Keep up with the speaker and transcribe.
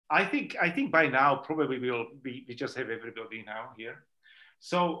I think by now probably we just have everybody now here.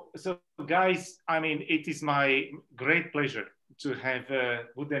 So guys, I mean, it is my great pleasure to have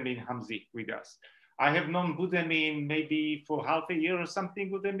Boumediene Hamzi with us. I have known Boumediene maybe for half a year or something.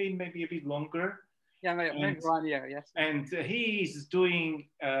 Boumediene maybe a bit longer. Yeah, maybe 1 year, yes. And he is doing,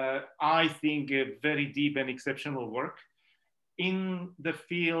 I think, a very deep and exceptional work in the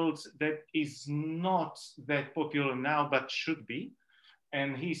field that is not that popular now, but should be.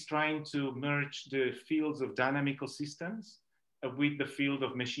 And he's trying to merge the fields of dynamical systems with the field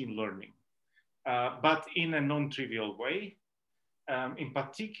of machine learning, but in a non-trivial way. In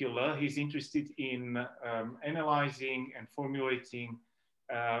particular, he's interested in analyzing and formulating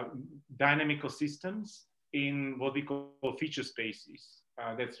dynamical systems in what we call feature spaces.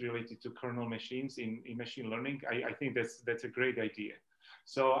 That's related to kernel machines in machine learning. I think that's a great idea.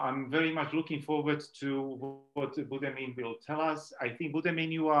 So I'm very much looking forward to what Boumediene will tell us. I think,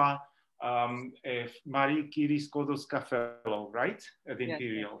 Boumediene, you are a Marie Curie Skłodowska Fellow, right? At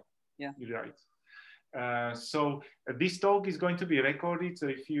Imperial. Yeah. You're right. So this talk is going to be recorded. So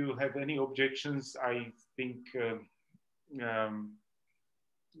if you have any objections, I think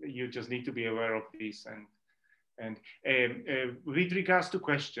you just need to be aware of this. And with regards to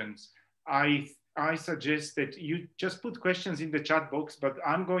questions, I suggest that you just put questions in the chat box, but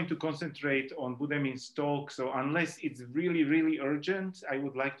I'm going to concentrate on Boumediene's talk. So unless it's really, really urgent, I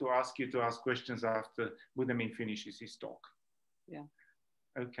would like to ask you to ask questions after Boumediene finishes his talk. Yeah.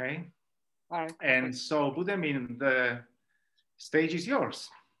 Okay. All right. And so Boumediene, the stage is yours.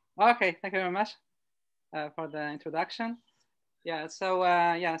 Okay, thank you very much for the introduction. Yeah, so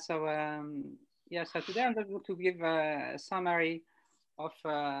so today I'm going to give a summary of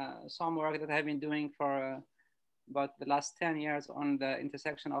some work that I've been doing for about the last 10 years on the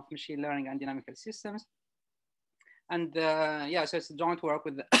intersection of machine learning and dynamical systems. And so it's a joint work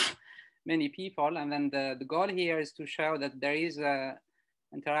with many people. And then the goal here is to show that there is a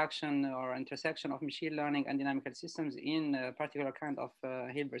interaction or intersection of machine learning and dynamical systems in a particular kind of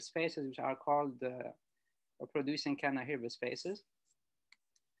Hilbert spaces, which are called producing Kernel Hilbert spaces.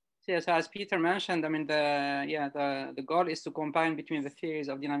 So, so as Peter mentioned, I mean, the goal is to combine between the theories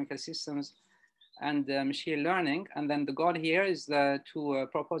of dynamical systems and machine learning. And then the goal here is to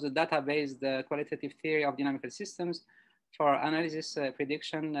propose a database, qualitative theory of dynamical systems for analysis,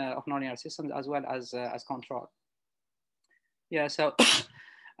 prediction of nonlinear systems, as well as control. Yeah, so,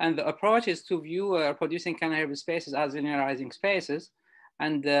 and the approach is to view producing Kernel Hilbert spaces as linearizing spaces.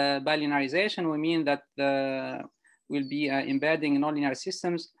 And by linearization, we mean that we'll be embedding nonlinear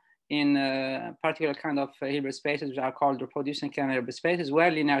systems in a particular kind of Hilbert spaces, which are called reproducing Kernel Hilbert spaces,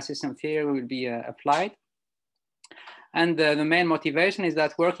 where linear system theory will be applied. And the main motivation is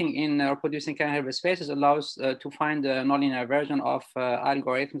that working in reproducing Kernel Hilbert spaces allows to find a nonlinear version of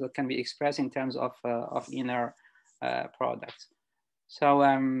algorithms that can be expressed in terms of inner products. So,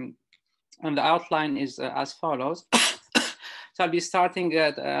 and the outline is as follows. So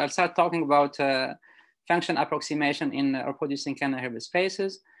I'll start talking about function approximation in reproducing Kernel Hilbert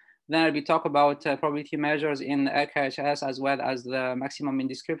spaces. Then I'll be talk about probability measures in RKHS, as well as the maximum mean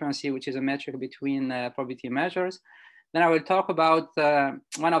discrepancy, which is a metric between probability measures. Then I will talk about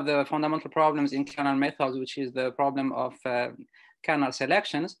one of the fundamental problems in kernel methods, which is the problem of kernel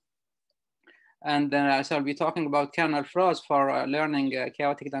selections. And then so I'll be talking about kernel flows for learning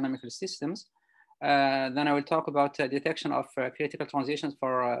chaotic dynamical systems. Then I will talk about detection of critical transitions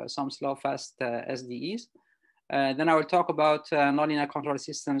for some slow fast SDEs. Then I will talk about nonlinear control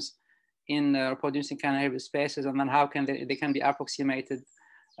systems in reproducing Kernel Hilbert spaces, and then how they can be approximated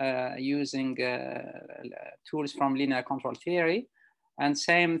using tools from linear control theory. And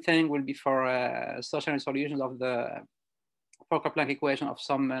same thing will be for stationary solutions of the Fokker-Planck equation of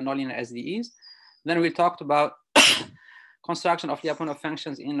some nonlinear SDEs. Then we talked about construction of Lyapunov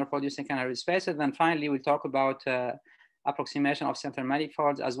functions in reproducing Kernel Hilbert spaces. Then finally, we'll talk about approximation of center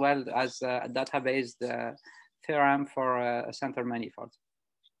manifolds, as well as a database theorem for center manifolds.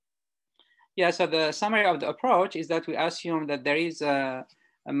 Yeah, so the summary of the approach is that we assume that there is a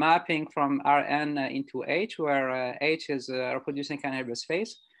mapping from Rn into H, where H is a reproducing Kernel Hilbert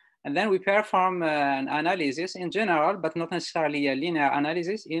space. And then we perform an analysis in general, but not necessarily a linear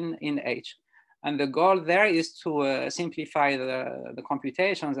analysis in H. And the goal there is to simplify the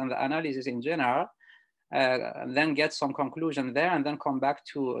computations and the analysis in general, then get some conclusion there, and then come back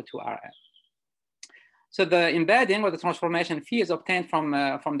to Rn. So the embedding or the transformation phi is obtained from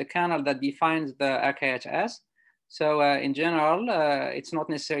the kernel that defines the RKHS. So in general, it's not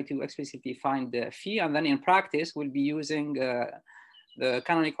necessary to explicitly find the phi, and then in practice, we'll be using the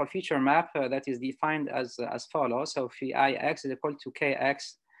canonical feature map that is defined as follows. So phi ix is equal to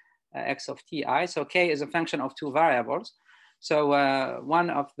kx x of ti. So k is a function of two variables. So one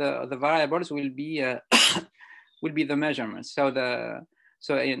of the variables will be will be the measurements.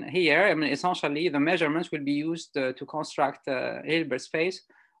 So in here, I mean, essentially the measurements will be used to construct a Hilbert space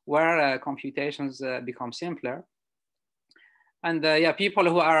where computations become simpler. And yeah, people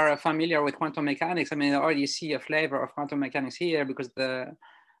who are familiar with quantum mechanics, I mean, they already see a flavor of quantum mechanics here, because there,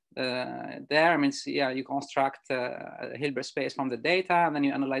 I mean, yeah, you construct a Hilbert space from the data, and then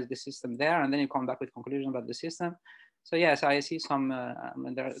you analyze the system there, and then you come back with conclusions about the system. So yes, I see some, I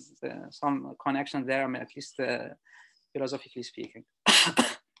mean, there's some connection there, I mean, at least philosophically speaking.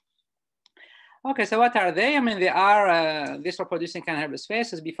 Okay, so what are they? I mean, they are these reproducing Kernel Hilbert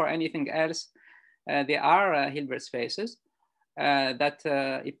spaces. Before anything else, they are Hilbert spaces that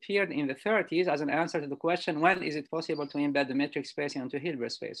appeared in the 30s as an answer to the question, when is it possible to embed the metric space into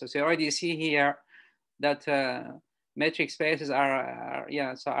Hilbert spaces? So you already see here that metric spaces are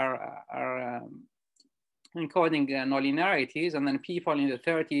encoding nonlinearities, and then people in the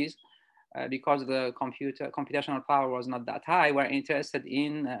 30s, because the computational power was not that high, were interested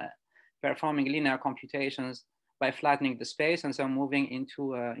in performing linear computations by flattening the space, and so moving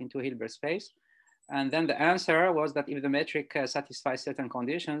into Hilbert space. And then the answer was that if the metric satisfies certain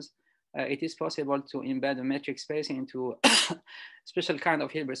conditions, it is possible to embed a metric space into special kind of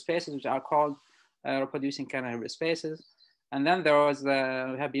Hilbert spaces, which are called reproducing Kernel Hilbert spaces. And then there was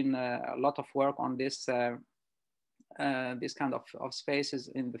have been a lot of work on this this kind of spaces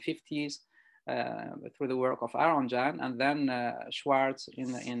in the 50s through the work of Aronjan, and then Schwartz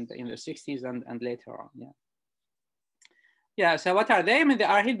in the 60s and later on. Yeah. Yeah, so what are they? I mean, they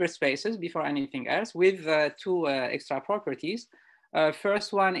are Hilbert spaces before anything else, with two extra properties.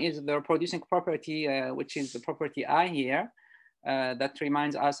 First one is the reproducing property, which is the property I here, that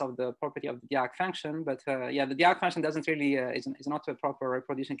reminds us of the property of the Dirac function. But yeah, the Dirac function doesn't really, is not a proper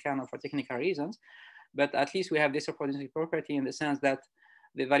reproducing kernel for technical reasons. But at least we have this reproducing property in the sense that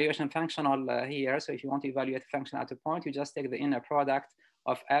the evaluation functional here, so if you want to evaluate a function at a point, you just take the inner product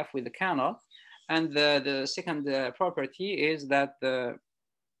of f with the kernel. And the second property is that the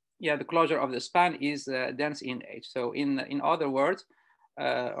closure of the span is dense in H. So in other words,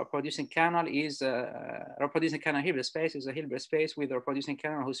 a reproducing kernel is reproducing kernel Hilbert space is a Hilbert space with a reproducing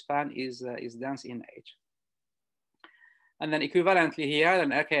kernel whose span is dense in H. And then equivalently here, an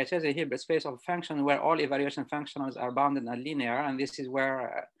RKHS is a Hilbert space of a function where all evaluation functionals are bounded and linear, and this is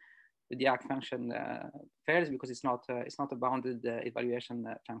where the Dirac function fails, because it's not a bounded evaluation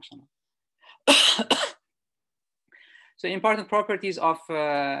functional. So important properties of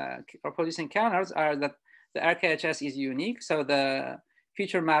reproducing kernels are that the RKHS is unique. So the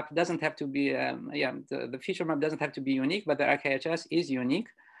feature map doesn't have to be, the feature map doesn't have to be unique, but the RKHS is unique.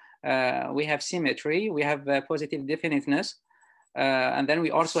 We have symmetry, we have positive definiteness. And then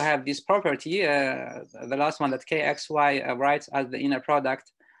we also have this property, the last one, that KXY writes as the inner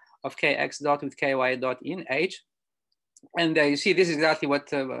product of KX dot with KY dot in H. And you see, this is exactly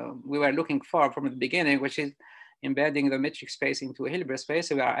what we were looking for from the beginning, which is embedding the metric space into a Hilbert space.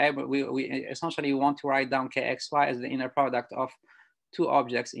 So we are able, we essentially want to write down KXY as the inner product of two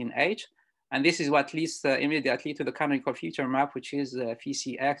objects in H. And this is what leads immediately to the canonical feature map, which is phi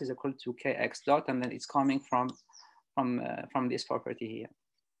CX is equal to KX dot, and then it's coming from this property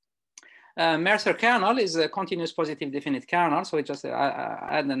here. Mercer kernel is a continuous positive definite kernel. So it just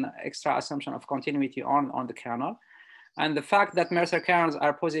add an extra assumption of continuity on the kernel. And the fact that Mercer kernels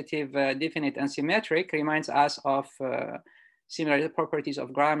are positive, definite, and symmetric reminds us of similar properties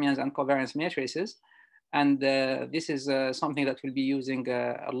of Gramians and covariance matrices. And this is something that we'll be using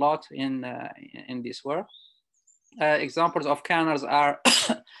a lot in this work. Examples of kernels are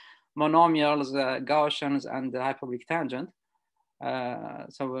monomials, Gaussians, and the hyperbolic tangent.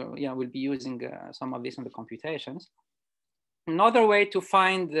 So yeah, we'll be using some of this in the computations. Another way to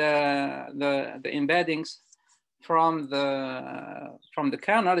find the embeddings from the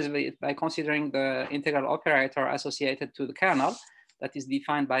kernel is by considering the integral operator associated to the kernel that is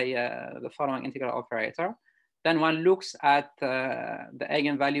defined by the following integral operator. Then one looks at the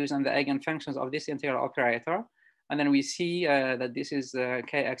eigenvalues and the eigenfunctions of this integral operator. And then we see that this is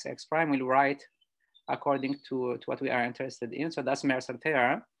kxx prime will write according to what we are interested in. So that's Mercer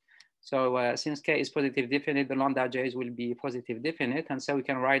theorem. So since k is positive definite, the lambda j's will be positive definite. And so we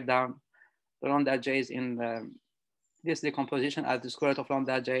can write down the lambda j's in this decomposition as the square root of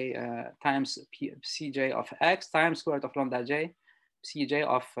lambda j times cj of x times square root of lambda j cj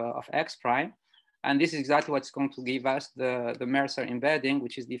of x prime. And this is exactly what's going to give us the Mercer embedding,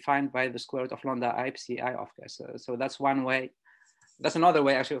 which is defined by the square root of lambda I psi of x. So that's one way. That's another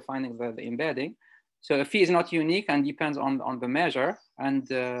way actually of finding the embedding. So a phi is not unique and depends on the measure, and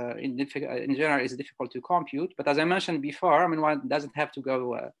in general it's difficult to compute. But as I mentioned before, I mean, one doesn't have to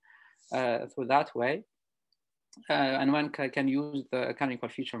go through that way, and one can use the canonical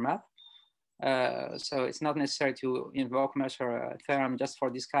feature map. So it's not necessary to invoke Mercer theorem just for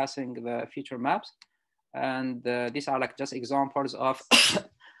discussing the feature maps. And these are like just examples of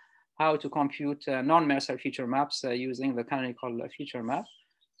how to compute non-Mercer feature maps using the canonical feature map.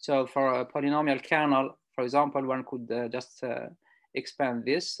 So for a polynomial kernel, for example, one could just expand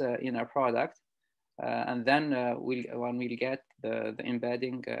this in a product, and then one will get the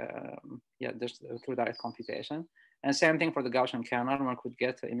embedding just through direct computation. And same thing for the Gaussian kernel, one could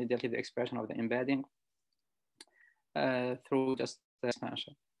get immediately the expression of the embedding through just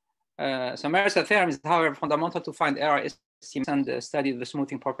expansion. So Mercer theorem is, however, fundamental to find error estimates and study the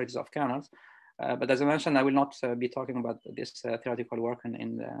smoothing properties of kernels. But as I mentioned, I will not be talking about this theoretical work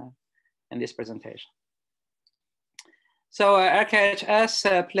in this presentation. So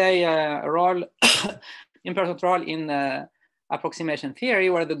RKHS play a role, important role in approximation theory,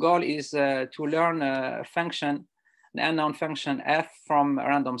 where the goal is to learn a function, an unknown function f from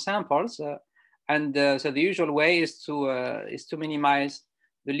random samples. So the usual way is to minimize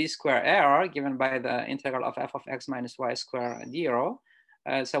the least square error given by the integral of f of x minus y square 0.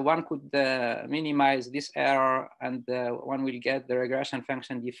 So one could minimize this error, and one will get the regression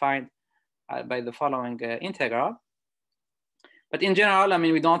function defined by the following integral. But in general, I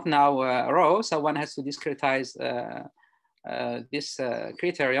mean, we don't know rho, so one has to discretize this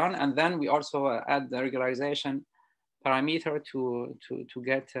criterion, and then we also add the regularization parameter to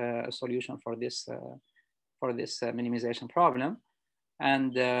get a solution for this minimization problem.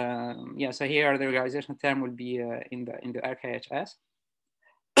 And yeah, so here the regularization term will be in the RKHS.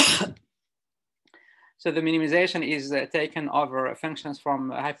 So the minimization is taken over functions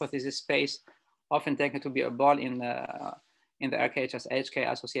from a hypothesis space, often taken to be a ball in the RKHS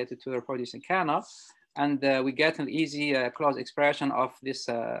HK associated to the reproducing kernel. And we get an easy closed expression of this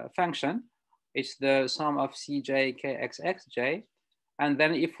function. It's the sum of Cj kxxj. And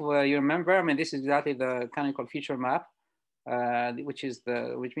then if you remember, I mean, this is exactly the canonical feature map, which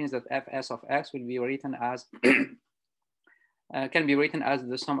means that fs of x will be written as can be written as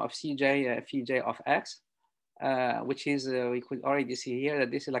the sum of Cj phi of x, which is we could already see here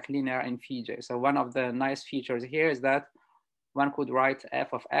that this is like linear in phi j. So one of the nice features here is that one could write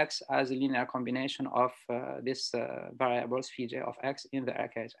f of x as a linear combination of this variables phi j of x in the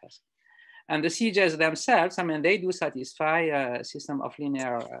RKHS. And the CJs themselves, I mean, they do satisfy a system of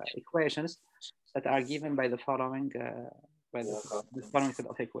linear equations that are given by the following set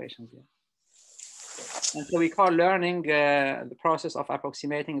of equations here. And so we call learning the process of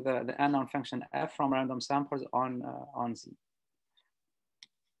approximating the unknown function f from random samples on Z.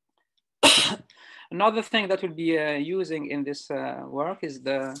 Another thing that we'll be using in this work is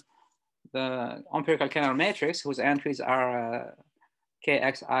the empirical kernel matrix, whose entries are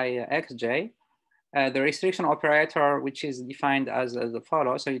kxi xj. The restriction operator, which is defined as the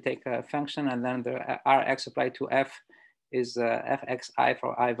follows. So you take a function and then the Rx applied to f is fxi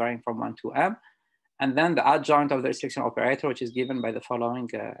for I varying from 1 to m. And then the adjoint of the restriction operator, which is given by the following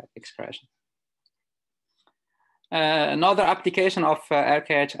expression. Another application of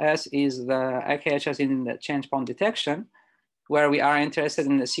RKHS is the RKHS in the change point detection, where we are interested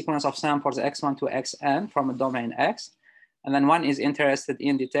in the sequence of samples x1 to xn from a domain X. And then one is interested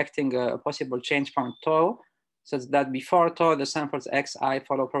in detecting a possible change point tau, such that before tau, the samples xi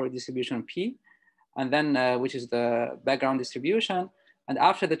follow probability distribution p, and then which is the background distribution. And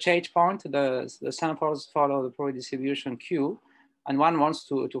after the change point, the samples follow the probability distribution q, and one wants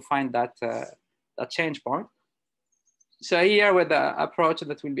to find that change point. So here, with the approach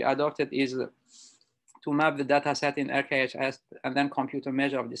that will be adopted is to map the data set in RKHS and then compute a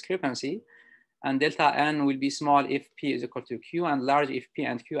measure of discrepancy. And delta n will be small if p is equal to q and large if p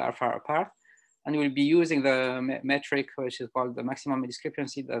and q are far apart. And we'll be using the metric, which is called the maximum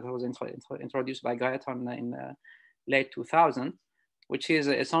discrepancy, that was introduced by Guyton in late 2000, which is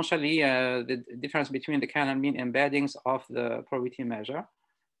essentially the difference between the kernel mean embeddings of the probability measure.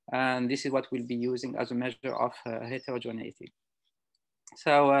 And this is what we'll be using as a measure of heterogeneity.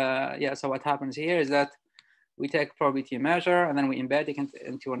 So yeah, so what happens here is that we take probability measure and then we embed it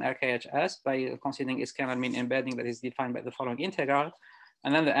into an RKHS by considering its kernel mean embedding that is defined by the following integral.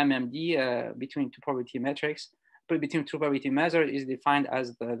 And then the MMD between two probability metrics, between two probability measures is defined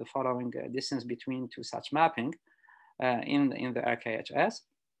as the following distance between two such mapping in the RKHS.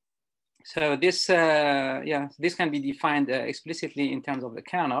 So this, this can be defined explicitly in terms of the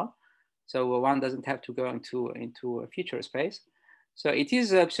kernel. So one doesn't have to go into a feature space. So it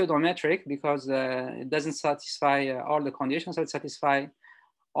is a pseudometric because it doesn't satisfy all the conditions. So it satisfies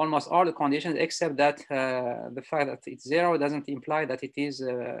almost all the conditions, except that the fact that it's 0 doesn't imply that it is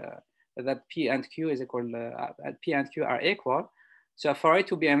that P and Q is equal. P and Q are equal. So for it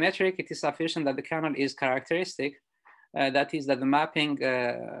to be a metric, it is sufficient that the kernel is characteristic. That is that the mapping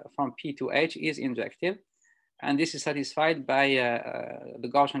from P to H is injective. And this is satisfied by the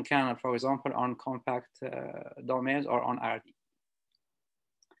Gaussian kernel, for example, on compact domains or on RD.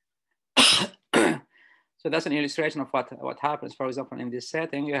 So that's an illustration of what happens. For example, in this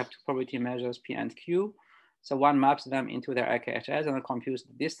setting, you have two probability measures, P and Q. So one maps them into their AKHS and then computes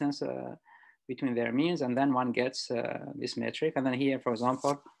the distance between their means, and then one gets this metric. And then here, for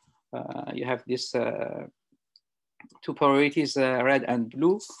example, you have this two probabilities, red and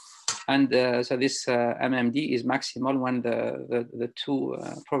blue. And so this MMD is maximal when the two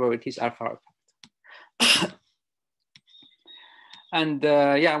probabilities are far apart. And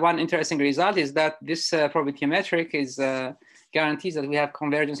yeah, one interesting result is that this probability metric is guarantees that we have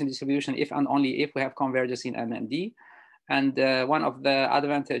convergence in distribution if and only if we have convergence in MMD. And one of the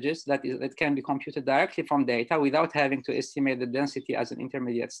advantages that is it can be computed directly from data without having to estimate the density as an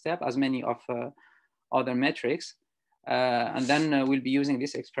intermediate step, as many of other metrics. And then we'll be using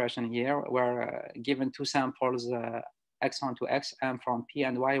this expression here, where given two samples, x1 to xm from P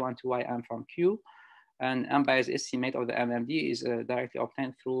and y1 to ym from Q, and unbiased estimate of the MMD is directly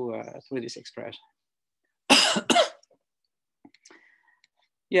obtained through this expression.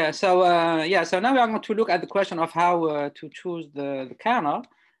 Yeah, so now we are going to look at the question of how to choose the kernel.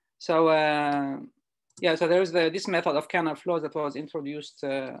 So yeah, so there is this method of kernel flows that was introduced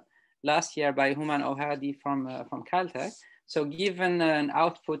last year by Human Ohadi from Caltech. So given an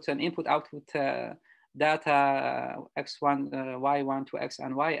input-output data x1, y1 to x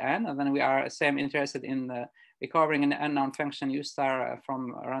and yn, and then we are interested in recovering an unknown function u star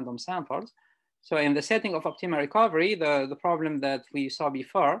from random samples. So in the setting of optimal recovery, the problem that we saw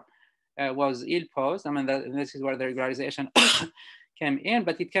before was ill-posed. I mean, this is where the regularization came in,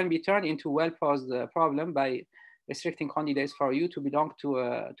 but it can be turned into a well-posed problem by restricting candidates for u to belong to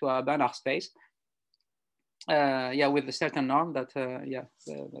a Banach space. Yeah, with a certain norm that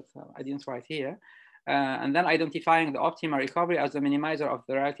I didn't write here. And then identifying the optimal recovery as the minimizer of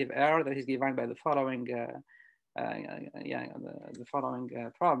the relative error that is defined by the following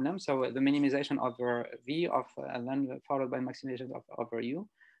problem. So the minimization over v and then followed by maximization over u.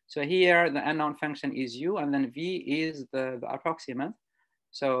 So here the unknown function is u, and then v is the approximant.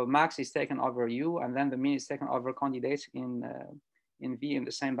 So max is taken over u, and then the mean is taken over candidates in v in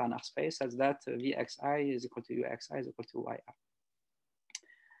the same Banach space, such that vxi is equal to uxi is equal to yi.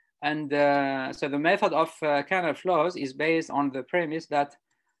 And so the method of kernel flows is based on the premise that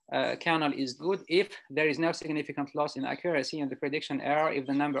kernel is good if there is no significant loss in accuracy and the prediction error if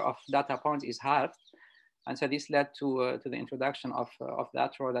the number of data points is halved. And so this led to the introduction of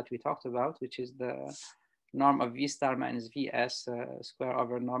that rho that we talked about, which is the norm of v star minus vs square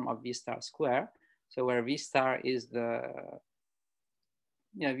over norm of v star square. So where v star is the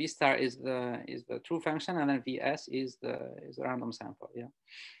true function, and then vs is the random sample. Yeah.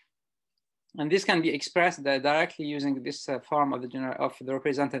 And this can be expressed directly using this form of the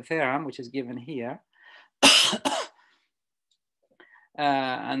represented theorem, which is given here.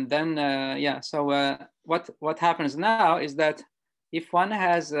 And then, so what happens now is that if one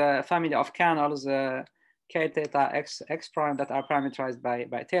has a family of kernels, k theta x prime that are parameterized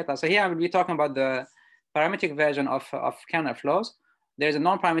by theta. So here I will be talking about the parametric version of kernel flows. There's a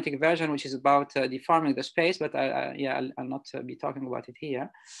non-parametric version which is about deforming the space, but I'll not be talking about it here.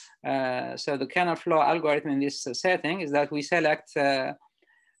 So the kernel flow algorithm in this setting is that we select, so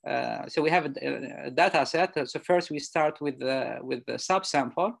we have a data set. So first we start with the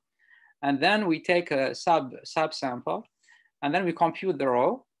subsample, and then we take a subsample, and then we compute the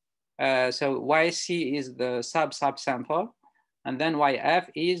row. So YC is the subsample, and then YF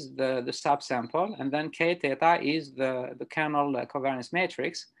is the subsample, and then K theta is the kernel covariance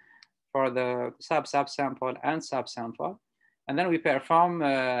matrix for the subsample and subsample. And then we perform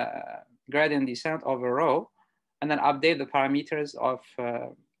gradient descent over rho, and then update the parameters of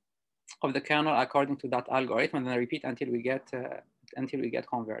the kernel according to that algorithm, and then repeat until we get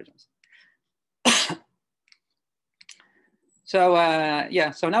convergence. So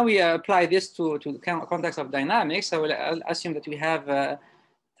so now we apply this to the context of dynamics. So I'll assume that we have a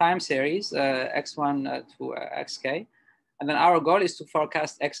time series x1 to xk, and then our goal is to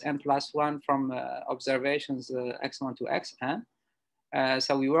forecast xn plus 1 from observations x1 to xn.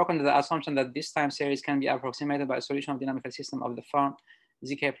 So we work on the assumption that this time series can be approximated by a solution of dynamical system of the form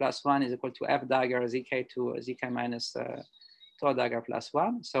zk plus 1 is equal to f dagger zk to zk minus tau dagger plus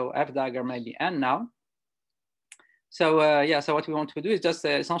 1. So F dagger may be n now. So yeah, so what we want to do is just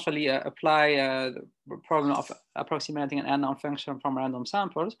essentially apply the problem of approximating an n-norm function from random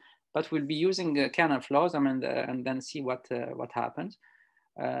samples, but we'll be using Kernel flows, I mean, and then see what happens.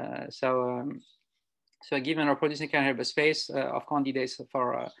 So given or producing Kernel Hilbert space of candidates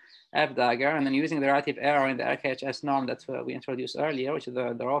for F dagger, and then using the relative error in the RKHS norm that we introduced earlier, which is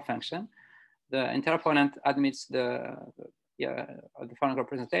the rho function, the interponent admits the following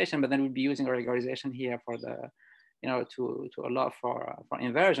representation, but then we'll be using a regularization here for the to allow for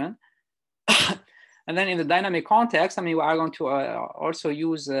inversion. And then in the dynamic context, I mean, we are going to also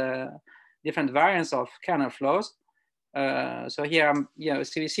use different variants of Kernel flows. So here,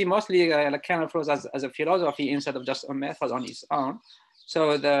 so we see mostly like Kernel flows as a philosophy instead of just a method on its own.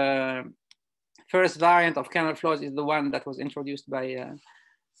 So the first variant of Kernel flows is the one that was introduced by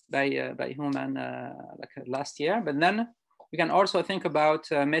Human like last year. But then we can also think about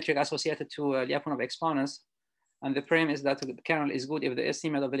metric associated to Lyapunov exponents. And the premise is that the kernel is good if the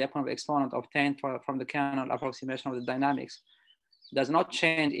estimate of the Lyapunov exponent obtained from the kernel approximation of the dynamics does not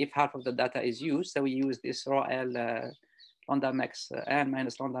change if half of the data is used. So we use this rho L lambda max n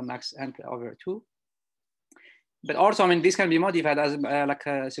minus lambda max n over 2. But also, I mean, this can be modified as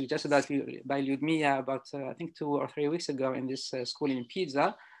suggested by Lyudmila about, I think 2 or 3 weeks ago in this school in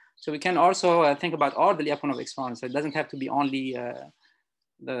Pisa. So we can also think about all the Lyapunov exponents. So it doesn't have to be only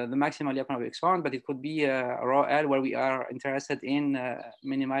the maximal Lyapunov exponent, but it could be a rho L where we are interested in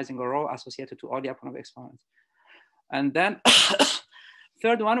minimizing a rho associated to all Lyapunov exponents. And then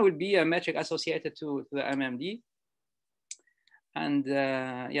third one would be a metric associated to the MMD. And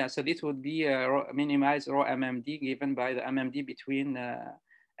yeah, so this would be a minimized rho MMD given by the MMD between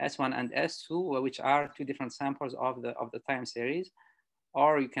S1 and S2, which are 2 different samples of the time series.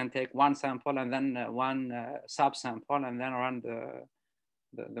 Or you can take one sample and then one subsample and then run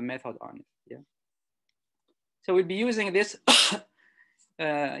the method on it. Yeah. So we'll be using this,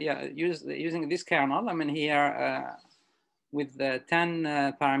 using this kernel. I mean here with the 10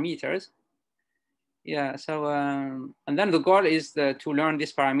 parameters. Yeah. So and then the goal is to learn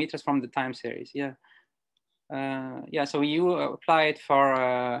these parameters from the time series. Yeah. Yeah. So you apply it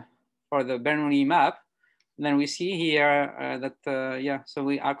for the Bernoulli map. And then we see here that yeah. So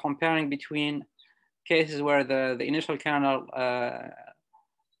we are comparing between cases where the initial kernel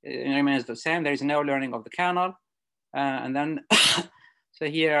it remains the same. There is no learning of the kernel, and then so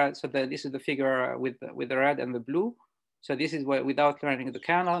here, so this is the figure with the red and the blue. So this is without learning the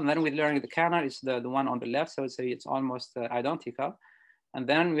kernel, and then with learning the kernel, it's the one on the left. So it's almost identical. And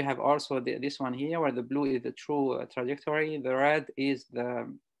then we have also this one here, where the blue is the true trajectory, the red is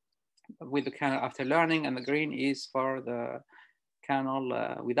with the kernel after learning, and the green is for the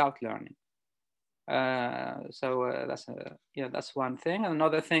kernel without learning. So that's one thing. And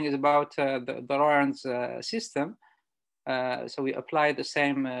another thing is about the Lorentz system. So we apply the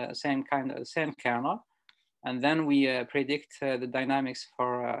same kernel, and then we predict the dynamics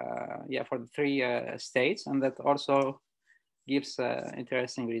for the 3 states, and that also gives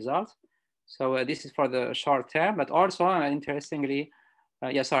interesting results. So this is for the short term, but also interestingly,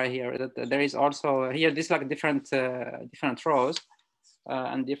 here that there is also here this like different rows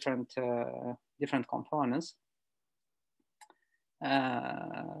and different components.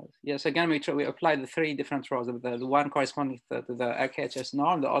 Yes, again, we apply the 3 different rows. The one corresponding to the RKHS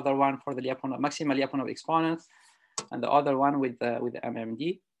norm, the other one for the maximal Lyapunov exponent, and the other one with the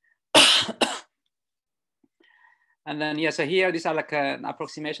MMD. And then, yeah, so here, these are like an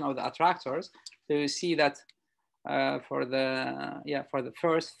approximation of the attractors. So you see that for the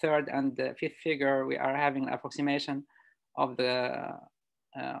first, third, and the 5th figure, we are having an approximation of the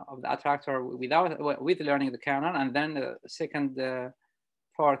attractor with learning the kernel, and then the 2nd,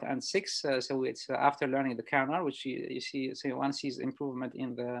 4th, and 6th. So it's after learning the kernel, which you see. So one sees improvement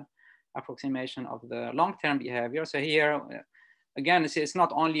in the approximation of the long-term behavior. So here, again, it's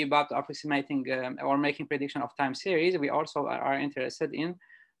not only about approximating or making prediction of time series. We also are interested in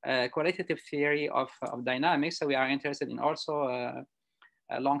qualitative theory of dynamics. So we are interested in also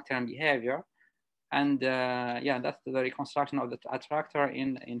long-term behavior. And that's the reconstruction of the attractor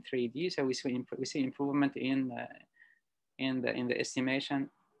in 3D. So we see improvement in the estimation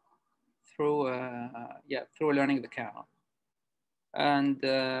through learning the kernel. And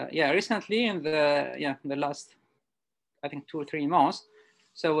recently in the last, I think 2 or 3 months,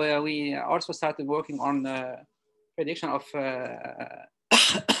 so we also started working on prediction of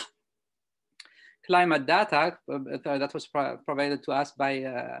climate data that was provided to us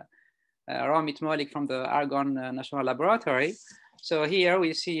by Ramit Malik from the Argonne National Laboratory. So here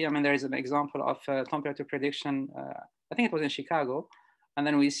we see, I mean, there is an example of temperature prediction I think it was in Chicago. And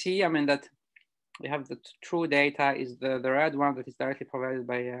then we see, I mean, that we have the true data is the red one that is directly provided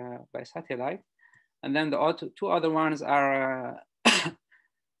by satellite. And then the two other ones are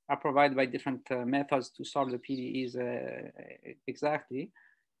are provided by different methods to solve the PDEs exactly.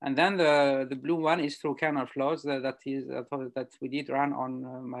 And then the blue one is through kernel flows that we did run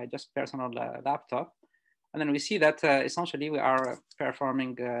on my just personal laptop. And then we see that essentially we are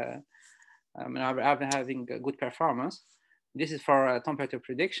performing, having good performance. This is for temperature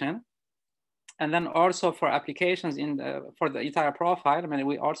prediction. And then also for applications for the entire profile, I mean,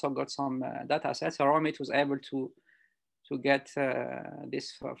 we also got some data sets. So Romit was able to get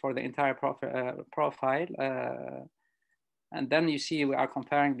this for the entire profile. And then you see we are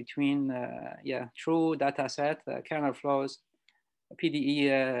comparing between, true data set, kernel flows,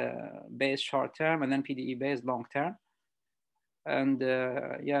 PDE based short term, and then PDE based long term. And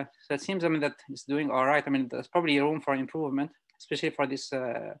so it seems, I mean, that it's doing all right. I mean, there's probably room for improvement, especially for this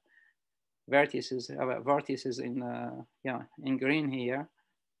vertices in green here.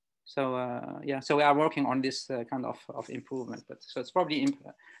 So so we are working on this kind of improvement. But so it's probably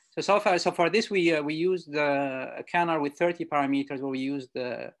so far. So for this, we used a kernel with 30 parameters, where we used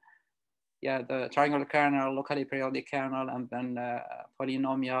the triangular kernel, locally periodic kernel, and then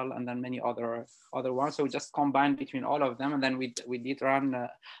polynomial, and then many other ones. So we just combined between all of them, and then we did run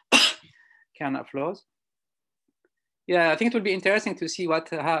kernel flows. Yeah, I think it would be interesting to see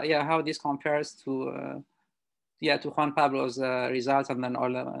how this compares to Juan Pablo's results, and then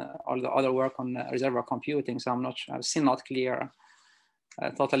all the other work on reservoir computing. So I'm still not clear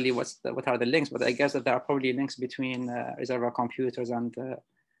totally what are the links, but I guess that there are probably links between reservoir computers and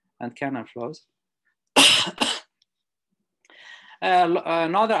kernel flows.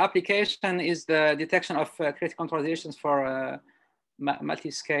 Another application is the detection of critical transitions for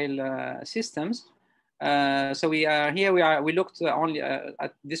multi-scale systems. So we looked only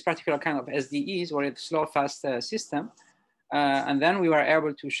at this particular kind of SDEs, where it's slow fast system, and then we were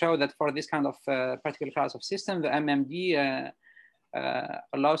able to show that for this kind of particular class of system, the MMD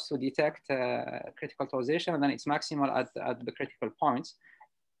allows to detect critical transition, and then it's maximal at the critical points.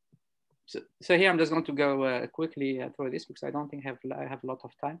 So here I'm just going to go quickly through this, because I don't think I have a lot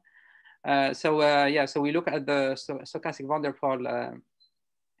of time. So we look at the stochastic van der Pol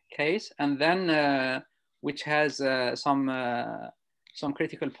case, and then which has some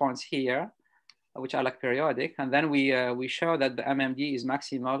critical points here, which are like periodic, and then we show that the MMD is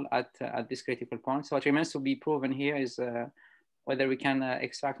maximal at this critical point. So what remains to be proven here is whether we can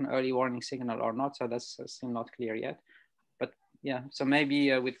extract an early warning signal or not. So that's still not clear yet. But yeah, so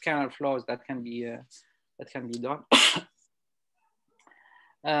maybe with kernel flows that can be done.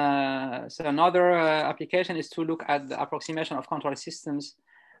 So another application is to look at the approximation of control systems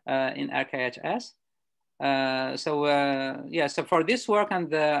in RKHS. So for this work and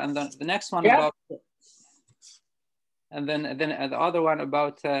the next one about, and then the other one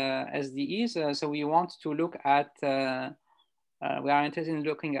about SDEs. So we want to look at, we are interested in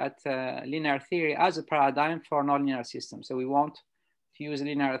looking at linear theory as a paradigm for nonlinear systems. So we want to use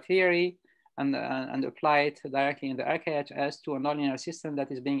linear theory and apply it directly in the RKHS to a nonlinear system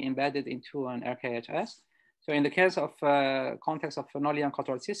that is being embedded into an RKHS. So in the case of context of nonlinear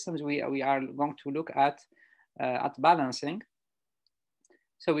control systems, we are going to look at balancing.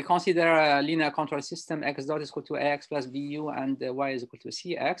 So we consider a linear control system x dot is equal to ax plus bu and y is equal to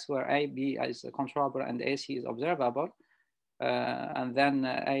cx, where a, b is controllable and ac is observable. And then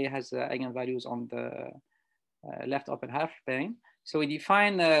a has eigenvalues on the left open half plane. So we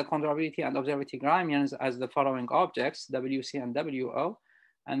define controllability and observability Gramians as the following objects, wc and wo.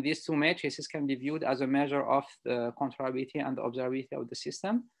 And these two matrices can be viewed as a measure of the controllability and the observability of the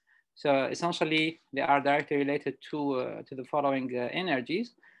system. So essentially, they are directly related to the following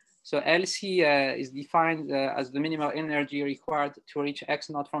energies. So LC is defined as the minimal energy required to reach x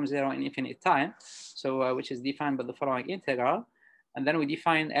naught from 0 in infinite time. So which is defined by the following integral. And then we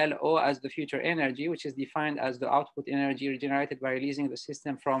define LO as the future energy, which is defined as the output energy regenerated by releasing the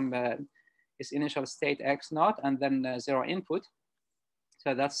system from its initial state x naught and then 0 input.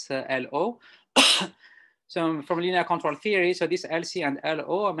 So that's LO. So from linear control theory, so this LC and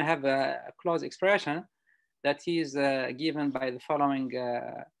LO may have a closed expression that is given by the following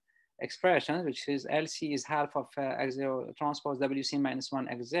expression, which is LC is half of x0 transpose WC minus 1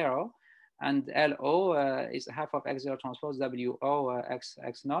 x0, and LO is half of x0 transpose WO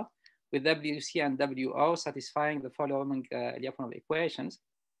x naught, with WC and WO satisfying the following Lyapunov equations.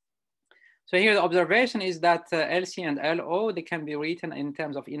 So here the observation is that LC and LO, they can be written in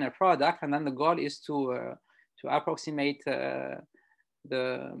terms of inner product, and then the goal is to approximate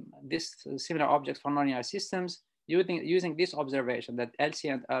this similar objects for nonlinear systems using this observation that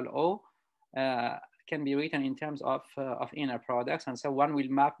LC and LO can be written in terms of inner products. And so one will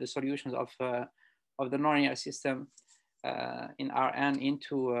map the solutions of the nonlinear system in Rn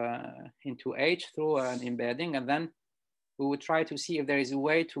into H through an embedding. And then we would try to see if there is a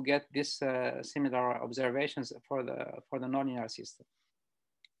way to get this similar observations for the nonlinear system.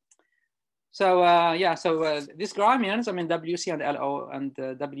 So these Gramians, I mean, WC and LO and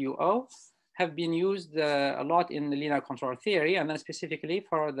WO, have been used a lot in the linear control theory, and then specifically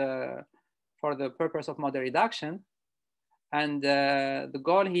for the purpose of model reduction. And the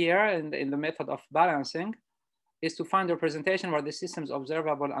goal here in the method of balancing is to find a representation where the system's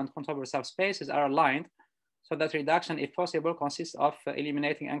observable and controllable subspaces are aligned, so that reduction, if possible, consists of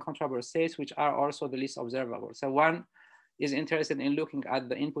eliminating uncontrollable states, which are also the least observable. So one is interested in looking at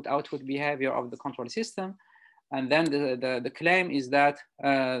the input-output behavior of the control system. And then the claim is that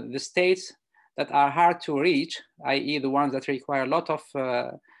the states that are hard to reach, i.e. the ones that require a lot of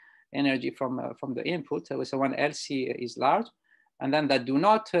energy from the input, so when LC is large, and then that do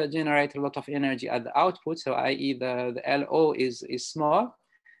not generate a lot of energy at the output, so i.e. the LO is small,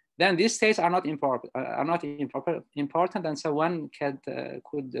 then these states are not important, and so one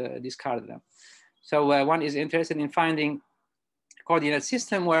could discard them. So one is interested in finding coordinate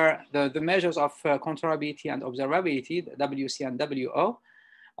system where the measures of controllability and observability, the WC and WO,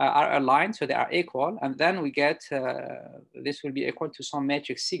 are aligned, so they are equal. And then we get, this will be equal to some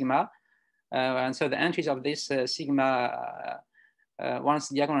matrix sigma. And so the entries of this sigma, once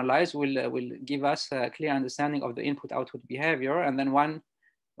diagonalized, will give us a clear understanding of the input-output behavior. And then one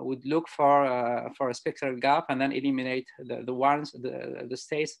would look for a spectral gap and then eliminate the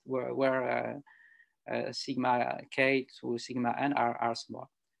states where sigma k to sigma n are small.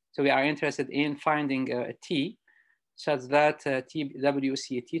 So we are interested in finding a T such that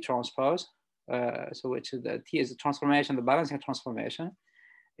TWC T transpose, so which is the T is the transformation, the balancing transformation,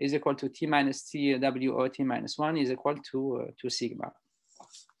 is equal to T minus T WO T minus 1 is equal to sigma.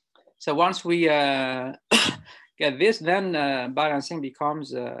 So once we get this, then balancing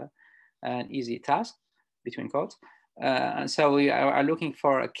becomes an easy task, between quotes. And so we are looking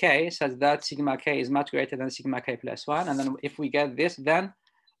for a K such that sigma K is much greater than sigma K plus 1. And then if we get this, then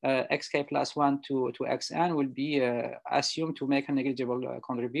xk plus 1 to xn will be assumed to make a negligible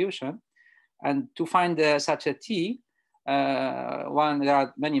contribution. And to find such a T, there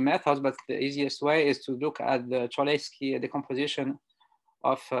are many methods, but the easiest way is to look at the Cholesky decomposition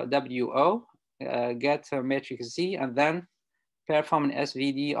of WO, get a matrix Z, and then perform an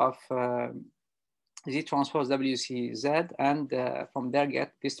SVD of Z transpose WCZ, and from there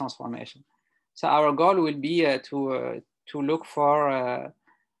get this transformation. So our goal will be to look for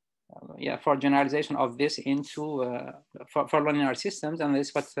generalization of this into for linear systems, and this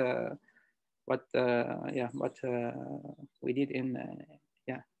is what we did in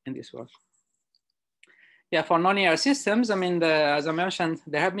this work. Yeah, for nonlinear systems, I mean, as I mentioned,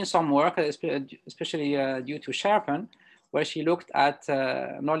 there have been some work, especially due to Sharpen, where she looked at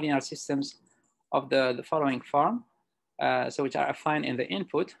nonlinear systems of the following form, so which are affine in the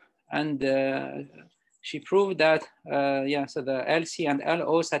input, and she proved that so the LC and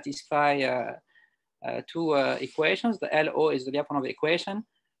LO satisfy two equations. The LO is the Lyapunov equation,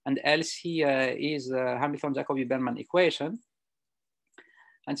 and LC is the Hamilton-Jacobi-Bellman equation.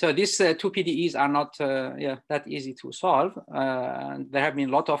 And so these two PDEs are not that easy to solve. There have been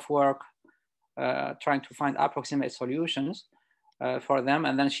a lot of work trying to find approximate solutions for them.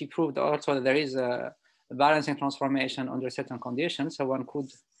 And then she proved also that there is a balancing transformation under certain conditions. So one could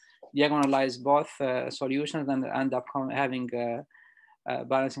diagonalize both solutions and end up having a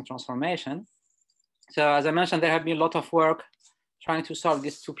balancing transformation. So as I mentioned, there have been a lot of work trying to solve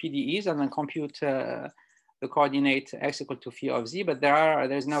these two PDEs and then compute the coordinate x equal to phi of z, but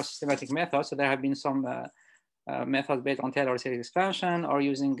there is no systematic method. So there have been some methods based on Taylor series expansion or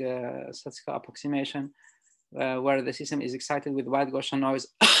using statistical approximation where the system is excited with wide Gaussian noise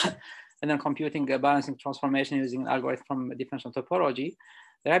and then computing a balancing transformation using an algorithm from differential topology.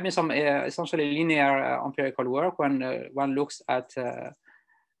 There have been some essentially linear empirical work when one looks at the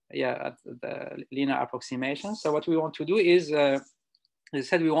linear approximation. So what we want to do is, as I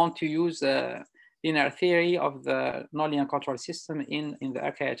said, we want to use linear theory of the nonlinear control system in the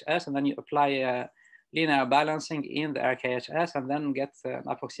RKHS, and then you apply linear balancing in the RKHS, and then get an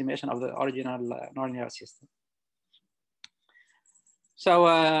approximation of the original nonlinear system. So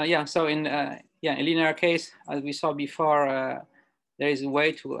so in linear case, as we saw before, there is a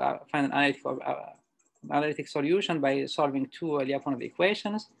way to find an analytic solution by solving two Lyapunov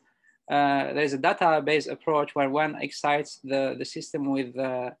equations. There is a database approach where one excites the system with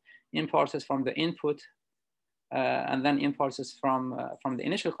impulses from the input and then impulses from the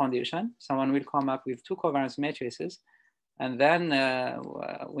initial condition. Someone will come up with two covariance matrices, and then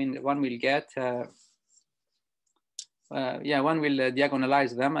one will get, one will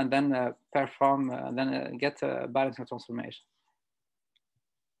diagonalize them and then perform, get a balancing transformation.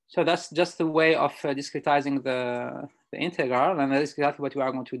 So that's just a way of discretizing the integral, and that is exactly what we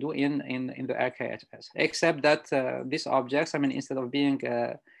are going to do in the RKHS, except that these objects, I mean, instead of being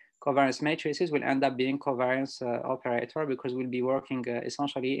covariance matrices, will end up being covariance operator, because we'll be working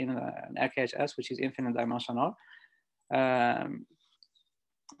essentially in an RKHS, which is infinite dimensional.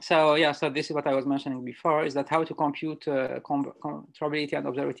 So yeah, so this is what I was mentioning before, is that how to compute probability and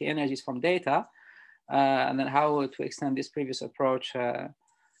observability energies from data, and then how to extend this previous approach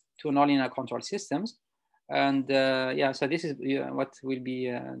to nonlinear control systems. And yeah, so this is what will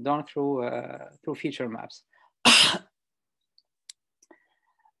be done through feature maps.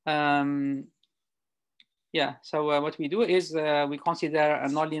 Yeah, so what we do is we consider a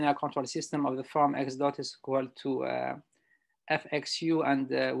nonlinear control system of the form x dot is equal to fxu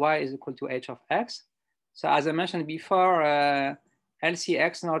and y is equal to h of x. So as I mentioned before,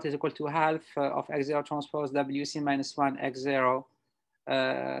 LCx naught is equal to half of x0 transpose wc minus 1 x0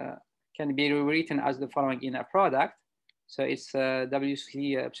 can be rewritten as the following inner product. So it's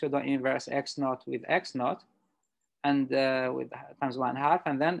wc pseudo inverse x naught with x naught, and with times 1/2,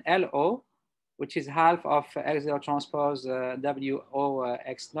 and then LO, which is half of x0 transpose WO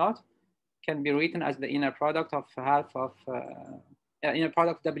x naught, can be written as the inner product of half of inner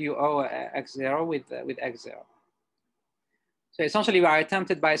product WO x0 with x0. So essentially, we are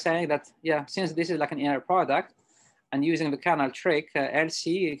tempted by saying that, yeah, since this is like an inner product, and using the kernel trick,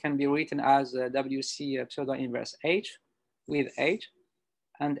 LC can be written as WC pseudo inverse H with H,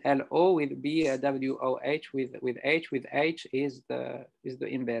 and LO with B WOH with H. With H is the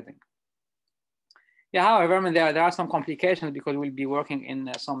embedding. Yeah, however, I mean, there are some complications because we'll be working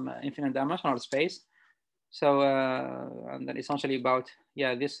in some infinite dimensional space. So and then essentially about,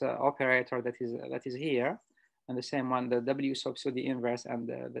 yeah, this operator that is here, and the same one, the W sub pseudo inverse and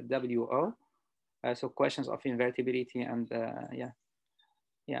the WO. So questions of invertibility and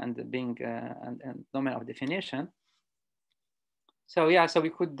and being and domain of definition. So yeah, so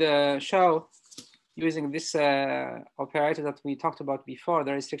we could show using this operator that we talked about before,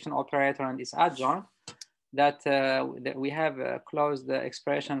 the restriction operator and its adjoint, that we have a closed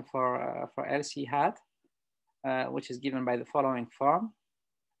expression for LC hat, which is given by the following form.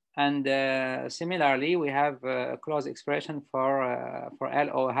 And similarly, we have a closed expression for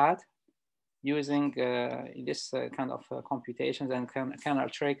LO hat using this kind of computations and kernel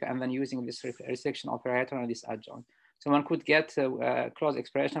trick, and then using this restriction operator and this adjoint. So one could get a closed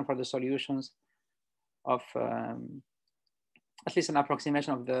expression for the solutions of at least an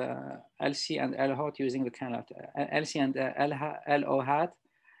approximation of the LC and L hat using the kernel, LC and LO hat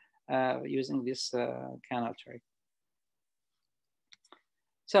using this kernel trick.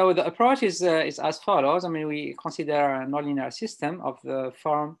 So the approach is as follows. I mean, we consider a nonlinear system of the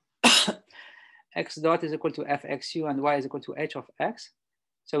form x dot is equal to fxu and y is equal to h of x.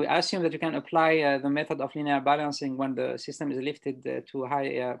 So we assume that you can apply the method of linear balancing when the system is lifted to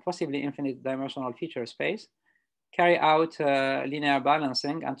high, possibly infinite dimensional feature space, carry out linear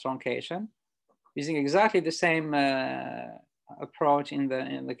balancing and truncation using exactly the same approach in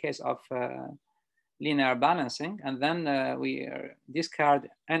the case of linear balancing, and then we discard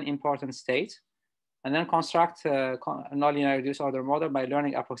an important state, and then construct a nonlinear reduced order model by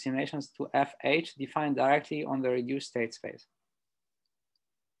learning approximations to FH defined directly on the reduced state space.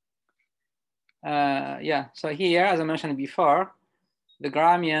 Yeah, so here, as I mentioned before, the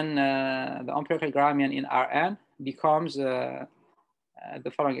Gramian, the empirical Gramian in Rn becomes the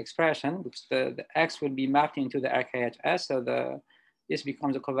following expression, which the X will be mapped into the RKHS, so this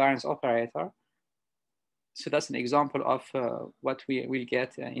becomes a covariance operator. So that's an example of what we will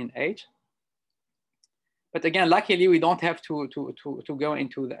get in H. But again, luckily, we don't have to go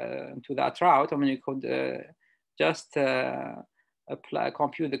into that route. I mean, you could just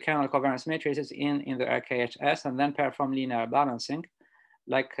compute the kernel covariance matrices in the RKHS and then perform linear balancing,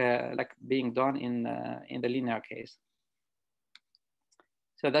 like being done in the linear case.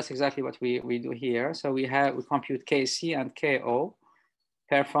 So that's exactly what we do here. So we compute KC and KO,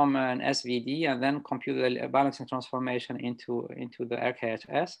 perform an SVD, and then compute the balancing transformation into the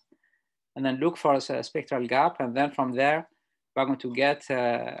RKHS, and then look for a spectral gap. And then from there, we're going to get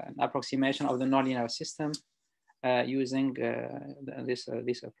an approximation of the nonlinear system using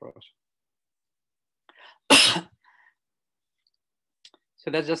this approach. So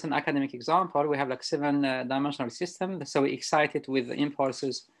that's just an academic example. We have like 7-dimensional system. So we excite it with the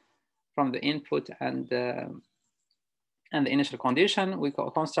impulses from the input and and the initial condition. We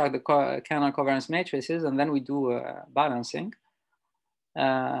construct the kernel covariance matrices, and then we do balancing.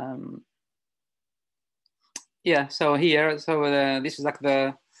 Yeah, so here, this is like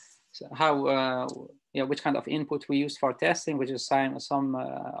the how which kind of input we use for testing, which is sum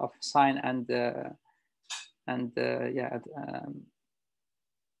of sine and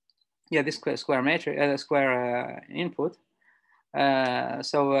this square matrix, square input. We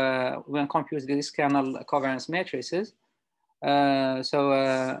can compute these kernel covariance matrices.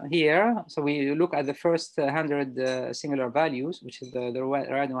 Here, we look at the first 100 singular values, which is the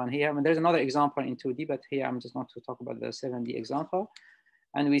red one here. I mean, there's another example in 2D, but here I'm just going to talk about the 7D example.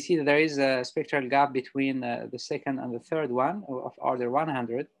 And we see that there is a spectral gap between the second and the third one of order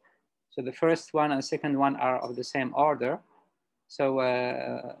 100. So the first one and the second one are of the same order. So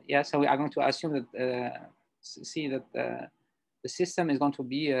so we are going to assume that, the system is going to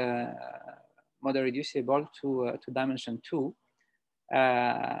be model reducible to dimension 2.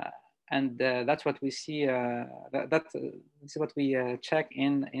 That's what we see, this is what we check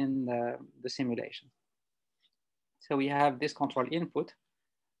in the simulation. So we have this control input.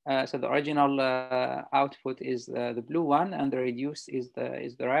 So the original output is the blue one, and the reduced is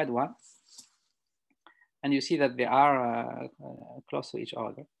the red one. And you see that they are close to each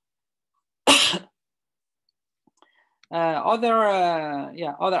other.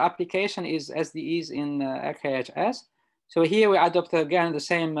 Other application is SDEs in RKHS. So here we adopt again the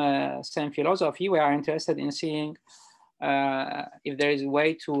same philosophy. We are interested in seeing if there is a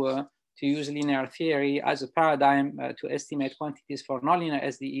way to use linear theory as a paradigm to estimate quantities for nonlinear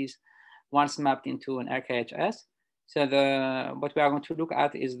SDEs once mapped into an RKHS. So what we are going to look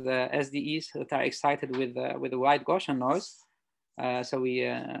at is the SDEs that are excited with a wide Gaussian noise. So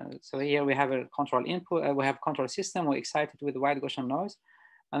here we have a control input, we have control system, we're excited with wide Gaussian noise.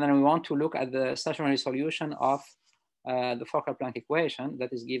 And then we want to look at the stationary solution of the Fokker-Planck equation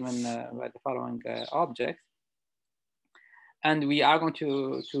that is given by the following object. And we are going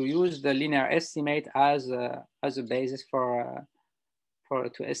to use the linear estimate as a basis to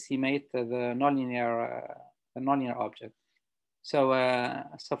estimate the nonlinear object. So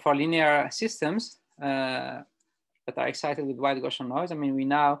for linear systems that are excited with wide Gaussian noise, I mean, we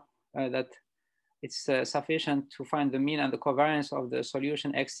know that it's sufficient to find the mean and the covariance of the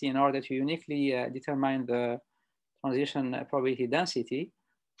solution XT in order to uniquely determine the transition probability density.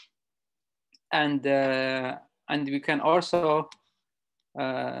 And we can also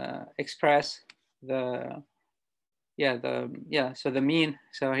express the mean.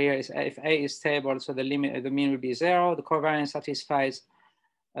 So here is if A is stable, so the mean will be 0. The covariance satisfies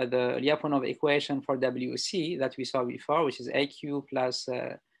the Lyapunov equation for WC that we saw before, which is AQ plus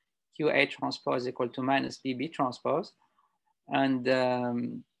QA transpose equal to minus BB transpose, and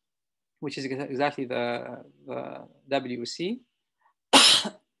which is exactly the WC.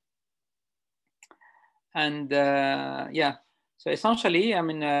 And so essentially, I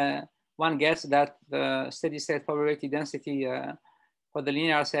mean, one gets that the steady state probability density for the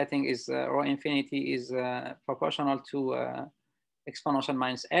linear setting is rho infinity is proportional to exponential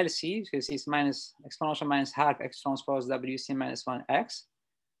minus LC. So it's minus exponential minus half X transpose WC minus 1X.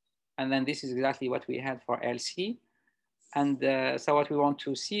 And then this is exactly what we had for LC. And so what we want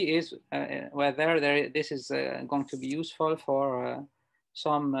to see is whether this is going to be useful for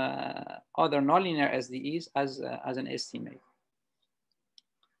some other nonlinear SDEs as an estimate.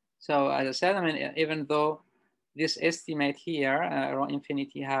 So as I said, I mean, even though this estimate here, rho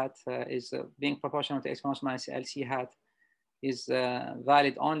infinity hat is being proportional to exponential minus LC hat, is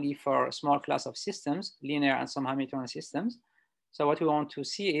valid only for a small class of systems, linear and some Hamiltonian systems. So what we want to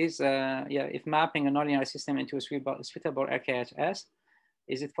see is, if mapping a nonlinear system into a suitable RKHS,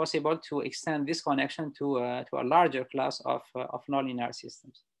 is it possible to extend this connection to a larger class of nonlinear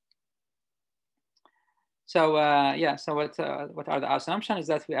systems? So so what are the assumptions is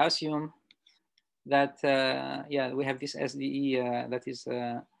that we assume that we have this SDE that is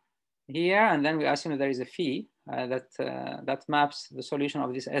here, and then we assume that there is a phi that maps the solution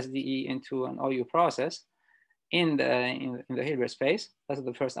of this SDE into an OU process in the Hilbert space. That's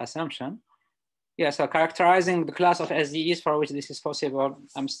the first assumption. So characterizing the class of SDEs for which this is possible,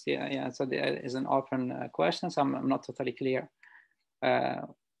 I'm still, so there is an open question, so I'm not totally clear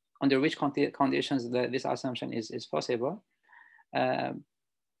under which conditions this assumption is possible.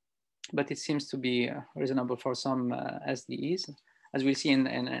 But it seems to be reasonable for some SDEs, as we'll see in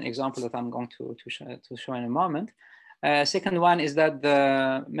an example that I'm going to show in a moment. Second one is that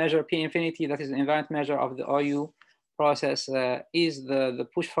the measure P infinity, that is the invariant measure of the OU process, is the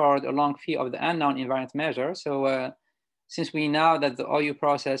push forward along phi of the unknown invariant measure. So since we know that the OU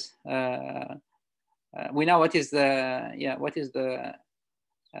process we know what is the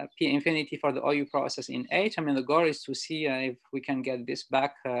P infinity for the OU process in H. I mean, the goal is to see if we can get this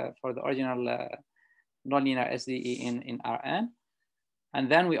back for the original nonlinear SDE in Rn. And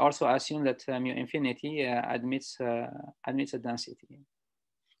then we also assume that mu infinity admits a density.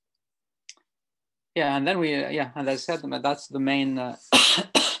 Yeah, and then and as I said, that's the main, that's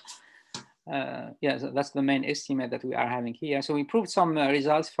the main estimate that we are having here. So we proved some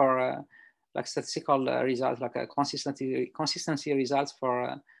results for like statistical results, like a consistency results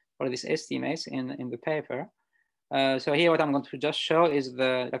for these estimates in the paper. So here, what I'm going to just show is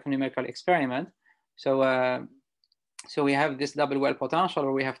the numerical experiment. So so we have this double well potential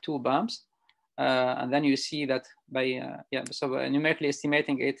where we have two bumps, and then you see that by numerically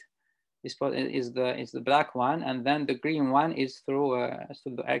estimating it is the black one, and then the green one is through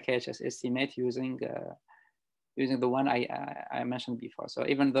the RKHS estimate using the one I mentioned before. So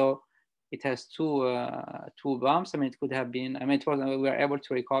even though it has two bumps, I mean, it could have been, I mean, we were able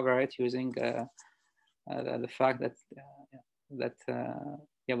to recover it using the fact that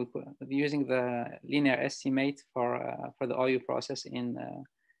we could, using the linear estimate for the OU process in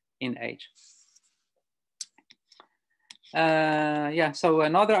H. So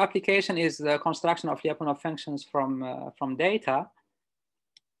another application is the construction of Lyapunov functions from data.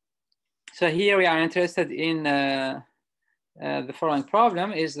 So here we are interested in the following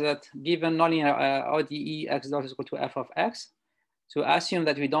problem is that given nonlinear ODE x dot is equal to f of x, to assume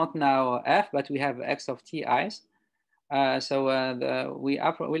that we don't know f, but we have x of ti's.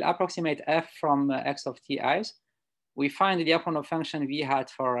 We'll approximate f from x of ti's. We find the Lyapunov function v hat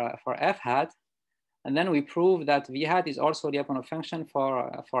for f hat, and then we prove that v hat is also the Lyapunov function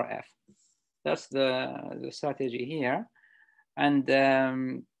for f. That's the strategy here. And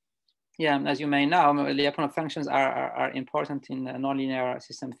as you may know, Lyapunov functions are important in nonlinear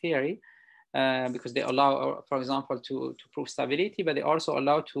system theory because they allow, for example, to prove stability, but they also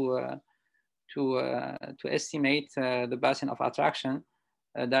allow to estimate the basin of attraction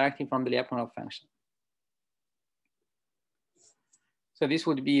directly from the Lyapunov function. So this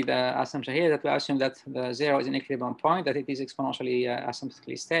would be the assumption here, that we assume that the 0 is an equilibrium point, that it is exponentially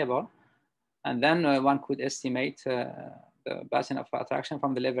asymptotically stable. And then one could estimate the basin of attraction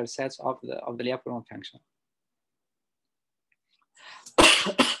from the level sets of the Lyapunov function.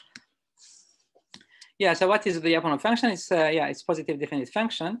 So what is the Lyapunov function? It's it's positive definite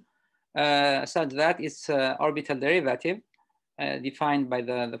function such that its orbital derivative defined by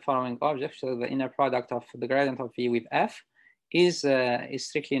the following object. So the inner product of the gradient of V with f is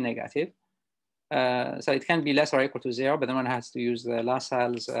strictly negative. So it can be less or equal to 0, but then one has to use the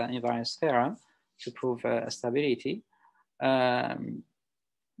Lassalle's invariance theorem to prove stability. And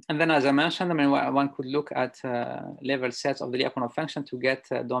then, as I mentioned, I mean, one could look at level sets of the Lyapunov function to get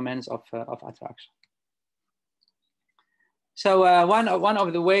domains of attraction. So one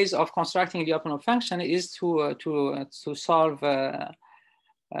of the ways of constructing the Lyapunov function is to solve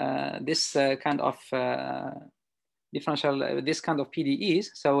this kind of this kind of PDEs.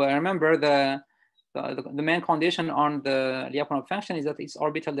 So remember the main condition on the Lyapunov function is that its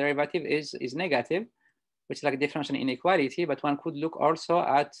orbital derivative is negative, which is like a differential inequality. But one could look also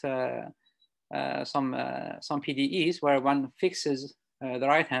at some PDEs where one fixes the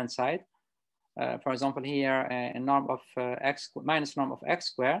right-hand side. For example, here a norm of x minus norm of x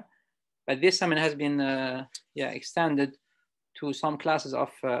squared. But this, I mean, has been extended to some classes of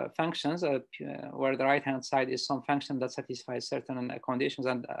functions where the right-hand side is some function that satisfies certain conditions,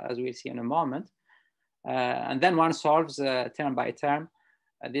 and as we'll see in a moment. And then one solves term by term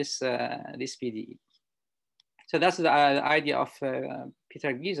this PDE. So that's the idea of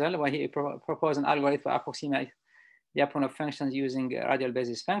Peter Giesel, where he proposed an algorithm to approximate Lyapunov functions using radial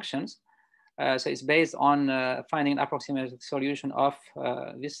basis functions. So it's based on finding an approximate solution of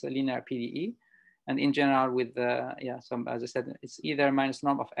this linear PDE. And in general, with as I said, it's either minus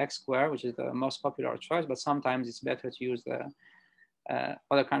norm of x squared, which is the most popular choice, but sometimes it's better to use the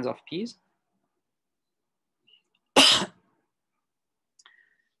other kinds of p's.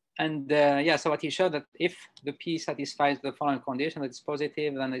 And so what he showed that if the p satisfies the following condition, that it's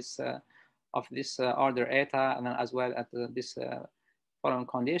positive, then it's of this order eta, and then as well at this following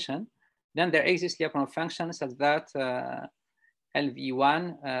condition, then there exists Lyapunov functions such that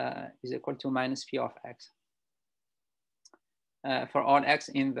LV1 is equal to minus p of x for all x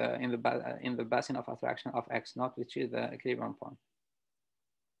in the basin of attraction of x naught, which is the equilibrium point.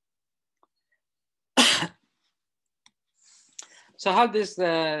 So how does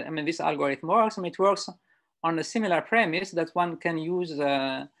this algorithm works? I mean, it works on a similar premise that one can use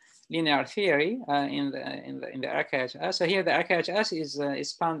linear theory in the RKHS. So here the RKHS is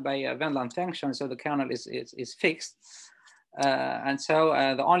spanned by a Wendland function, so the kernel is fixed. And so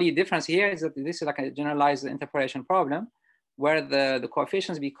the only difference here is that this is like a generalized interpolation problem where the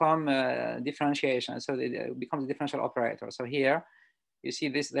coefficients become differentiation. So it becomes a differential operator. So here you see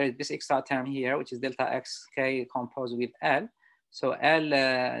this, there is this extra term here, which is delta xk composed with L. So L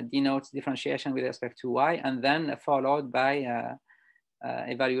denotes differentiation with respect to y, and then followed by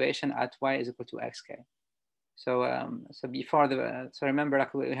evaluation at y is equal to xk. So, so before so remember,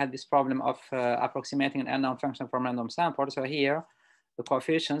 like we had this problem of approximating an unknown function from random sample. So here, the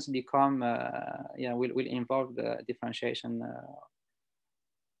coefficients become, will involve the differentiation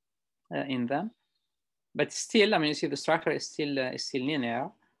in them. But still, I mean, you see the structure is still linear.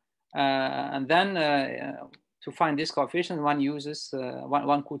 And then to find this coefficient, one uses,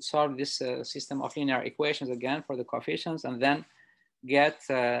 one could solve this system of linear equations again for the coefficients, and then get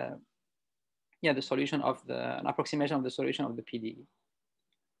the solution of an approximation of the solution of the PDE.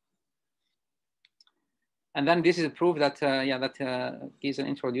 And then this is a proof that Giesel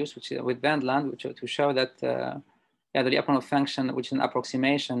introduced, which with Wendland, which to show that the Lyapunov function, which is an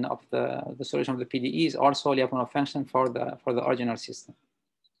approximation of the solution of the PDE, is also a Lyapunov function for the original system.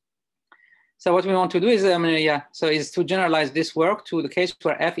 So what we want to do is, is to generalize this work to the case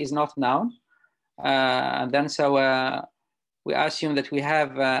where f is not known, and then we assume that we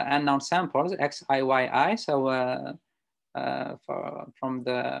have unknown samples x, I, y, I. So from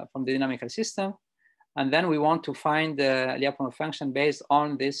the dynamical system, and then we want to find the Lyapunov function based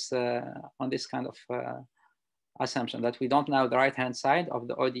on this kind of assumption that we don't know the right-hand side of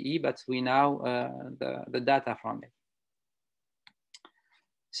the ODE, but we know the data from it.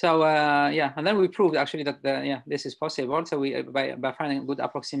 So and then we proved actually that this is possible. So we by finding a good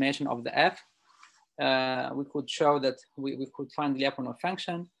approximation of the f, we could show that we could find the Lyapunov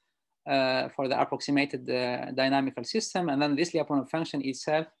function for the approximated dynamical system, and then this Lyapunov function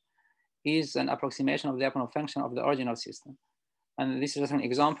itself is an approximation of the Lyapunov function of the original system. And this is just an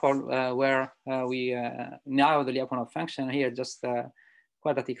example where we now the Lyapunov function here just a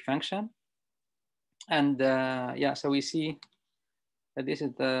quadratic function, and so we see that this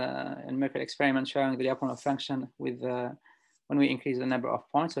is the numerical experiment showing the Lyapunov function with when we increase the number of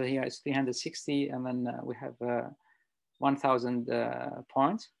points. So here it's 360, and then we have 1,000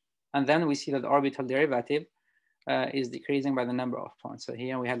 points. And then we see that the orbital derivative is decreasing by the number of points. So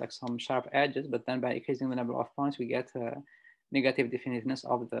here we have like some sharp edges, but then by increasing the number of points, we get negative definiteness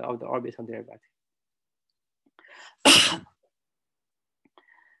of the orbital derivative.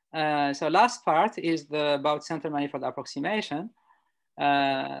 So last part is about center manifold approximation.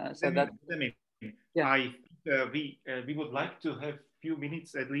 I we would like to have a few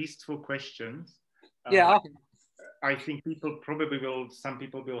minutes at least for questions. Okay. I think some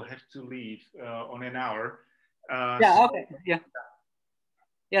people will have to leave on an hour. Okay.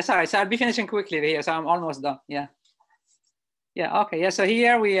 Sorry. So I'll be finishing quickly here. So I'm almost done. Okay. So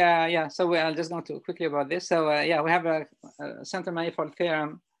here we so I'll just go to quickly about this. So we have a center manifold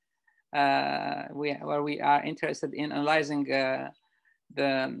theorem where we are interested in analyzing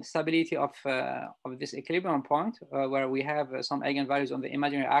the stability of this equilibrium point, where we have some eigenvalues on the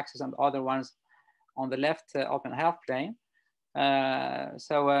imaginary axis and other ones on the left open half plane.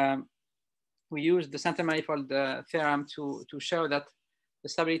 We use the center manifold theorem to show that the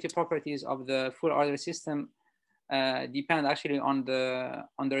stability properties of the full order system depend actually on the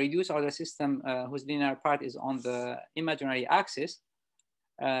reduced order system whose linear part is on the imaginary axis.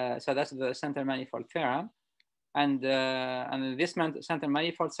 So that's the center manifold theorem. And this center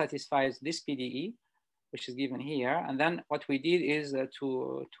manifold satisfies this PDE, which is given here. And then what we did is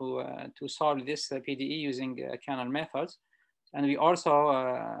to solve this PDE using kernel methods. And we also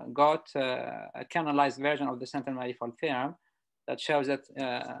got a kernelized version of the center manifold theorem that shows that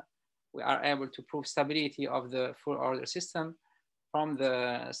we are able to prove stability of the full order system from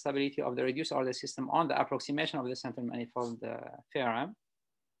the stability of the reduced order system on the approximation of the center manifold theorem.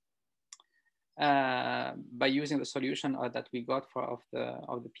 By using the solution that we got of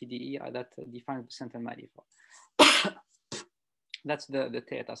the PDE that defines the center manifold. That's the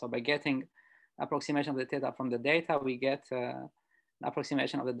theta. So by getting approximation of the theta from the data, we get an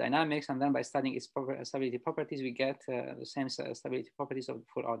approximation of the dynamics, and then by studying its stability properties, we get the same stability properties of the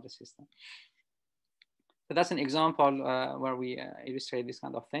full order system. So that's an example where we illustrate this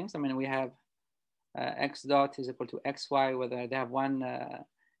kind of things. I mean, we have x dot is equal to xy, whether they have one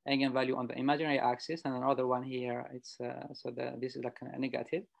eigenvalue on the imaginary axis and another one here. It's this is like a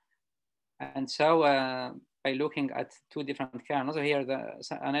negative. And so by looking at two different kernels, so here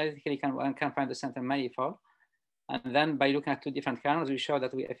analytically one can find the center manifold, And then by looking at two different kernels, we show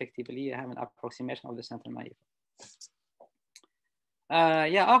that we effectively have an approximation of the center manifold.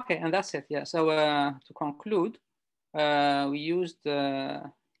 Yeah, okay, and that's it. Yeah, so to conclude, we used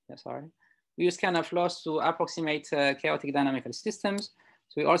kernel flows to approximate chaotic dynamical systems.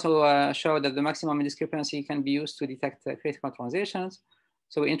 So we also showed that the maximum discrepancy can be used to detect critical transitions.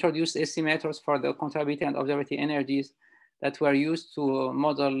 So we introduced estimators for the contrariety and observability energies that were used to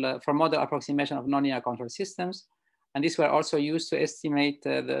model for model approximation of nonlinear control systems. And these were also used to estimate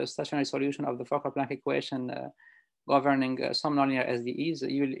the stationary solution of the Fokker-Planck equation governing some nonlinear SDEs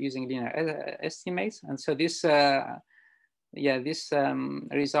using linear estimates. And so this,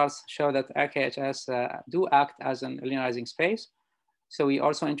 results show that RKHS do act as an linearizing space. So we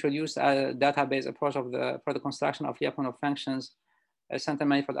also introduced a database approach for the construction of Lyapunov functions, a center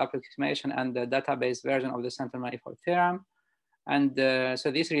manifold approximation, and the database version of the center manifold theorem. And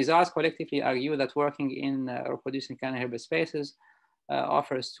so these results collectively argue that working in reproducing Kernel Hilbert spaces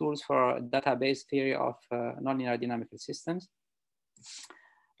offers tools for database theory of nonlinear dynamical systems.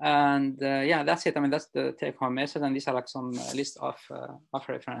 And yeah, that's it. I mean, that's the take-home message. And these are like some list of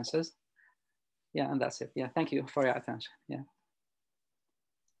references. Yeah, and that's it. Yeah, thank you for your attention. Yeah.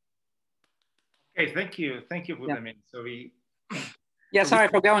 Okay, thank you. Thank you, Boumediene. So we... Yeah, sorry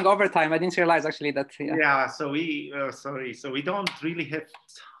for going over time. I didn't realize actually that. Yeah, so we, sorry. So we don't really have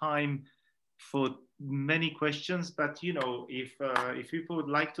time for many questions, but you know, if people would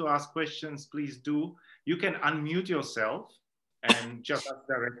like to ask questions, please do. You can unmute yourself and just ask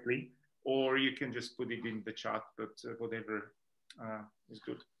directly, or you can just put it in the chat, but whatever is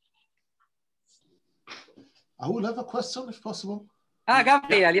good. I will have a question if possible.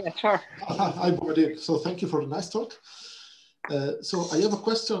 Gabriel, yeah, sure. Hi, Boumediene. So thank you for the nice talk. So I have a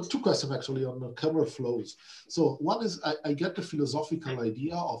question, two questions actually on kernel flows. So one is, I get the philosophical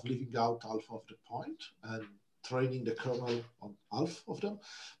idea of leaving out half of the point and training the kernel on half of them.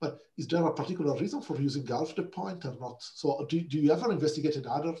 But is there a particular reason for using half the point or not? So do you ever investigated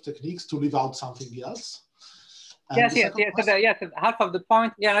other techniques to leave out something else? And yes. So half of the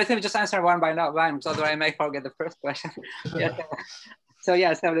point. Yeah, let me just answer one by one, so otherwise I may forget the first question. Yes. So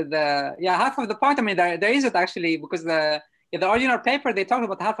yeah, so half of the point. I mean, there isn't actually, because the original paper, they talked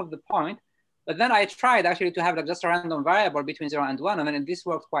about half of the point, but then I tried actually to have like just a random variable between 0 and 1, and then this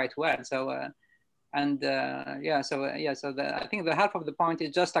worked quite well. So, I think the half of the point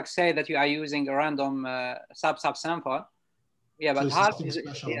is just like say that you are using a random sub-sample. Yeah, but so half is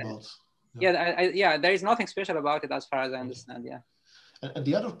special about. There is nothing special about it as far as I understand. Yeah. And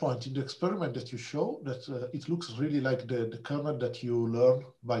the other point in the experiment that you show, that it looks really like the kernel that you learn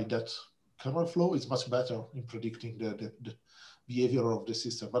by that kernel flow is much better in predicting the behavior of the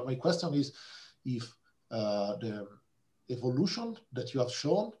system. But my question is if the evolution that you have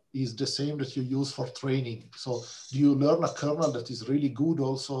shown is the same that you use for training. So do you learn a kernel that is really good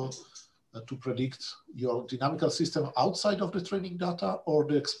also to predict your dynamical system outside of the training data, or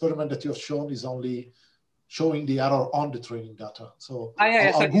the experiment that you have shown is only showing the error on the training data? So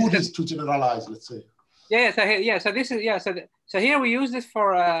how good is to generalize, let's say? So here we use this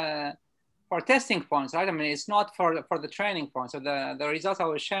for testing points, right? I mean, it's not for the training point. So the results I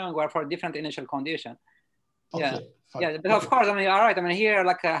was showing were for different initial condition. Okay, but of course, I mean, all right. I mean, here,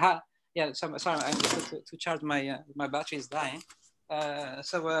 like, so, sorry, I need to charge my my battery is dying.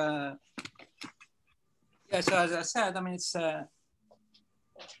 So as I said, I mean, it's so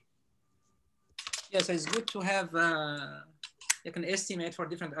it's good to have you can estimate for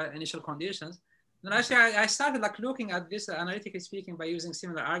different initial conditions. And actually, I started like looking at this analytically speaking by using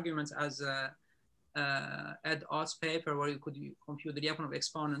similar arguments as Ed Ott's paper, where you could compute the Lyapunov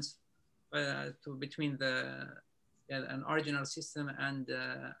exponents between an original system and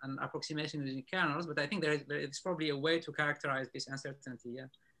an approximation using kernels. But I think there is probably a way to characterize this uncertainty,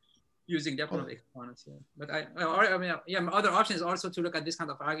 using Lyapunov exponents. But other option is also to look at this kind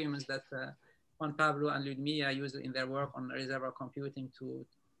of arguments that Juan Pablo and Ludmilla use in their work on reservoir computing to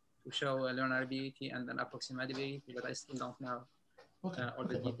show learnability and then approximatability, but I still don't know all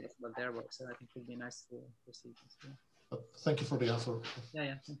the details about their work. So I think it would be nice to see this. Thank you for the answer.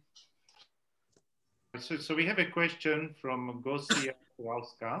 Yeah. So we have a question from Gosia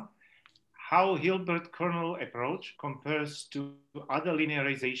Kowalska. How Hilbert kernel approach compares to other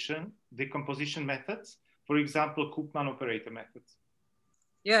linearization decomposition methods, for example, Koopman operator methods?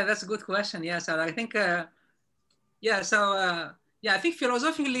 Yeah, that's a good question. Yeah, so I think, I think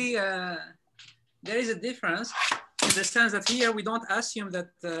philosophically, there is a difference in the sense that here we don't assume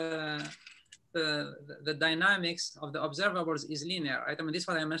that the dynamics of the observables is linear, right? I mean, this is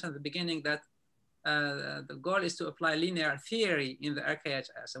what I mentioned at the beginning, that the goal is to apply linear theory in the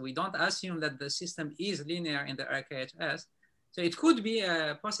RKHS. So we don't assume that the system is linear in the RKHS. So it could be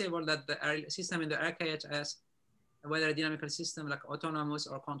possible that the system in the RKHS, whether a dynamical system like autonomous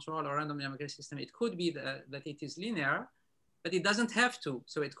or control or random dynamical system, it could be that it is linear, but it doesn't have to.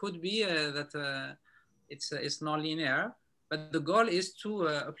 So it could be that it's non-linear, but the goal is to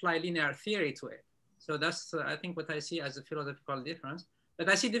apply linear theory to it. So that's, I think, what I see as a philosophical difference. But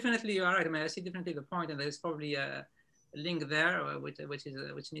I see definitely, you are right. I mean, I see definitely the point, and there is probably a link there,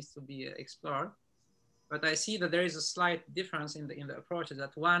 which needs to be explored. But I see that there is a slight difference in the approaches.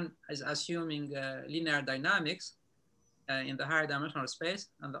 That one is assuming linear dynamics in the higher dimensional space,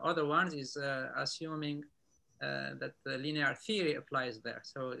 and the other one is assuming that the linear theory applies there.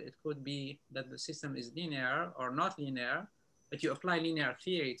 So it could be that the system is linear or not linear, but you apply linear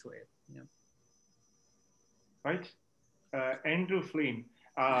theory to it. Yeah. Right. Andrew Flynn,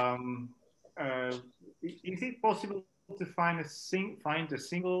 is it possible to find a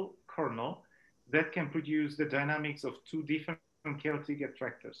single kernel that can produce the dynamics of two different chaotic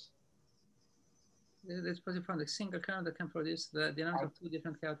attractors? It's possible to find a single kernel that can produce the dynamics of two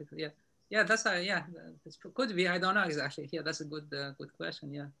different chaotic. Yeah, yeah, that's yeah, it could be. I don't know exactly. Yeah, that's a good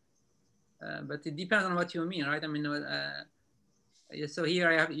question. Yeah, but it depends on what you mean, right? I mean. So here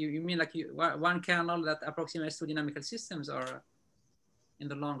I have, you mean like one kernel that approximates two dynamical systems, or in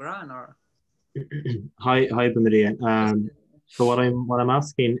the long run, or? Hi, Boumediene. So what I'm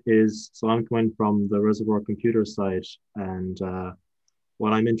asking is, so I'm coming from the reservoir computer side, and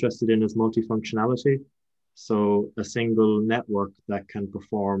what I'm interested in is multifunctionality. So a single network that can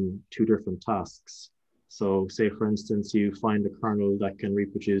perform two different tasks. So say, for instance, you find a kernel that can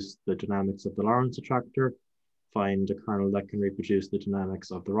reproduce the dynamics of the Lorentz attractor, find a kernel that can reproduce the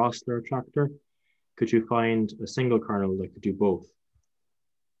dynamics of the Rossler attractor. Could you find a single kernel that could do both?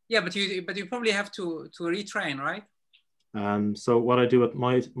 Yeah, but you probably have to retrain, right? So what I do with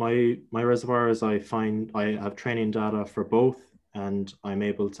my reservoir is I have training data for both, and I'm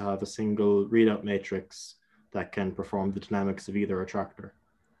able to have a single readout matrix that can perform the dynamics of either attractor.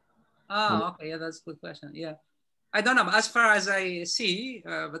 Oh, okay, yeah, that's a good question. Yeah, I don't know. As far as I see,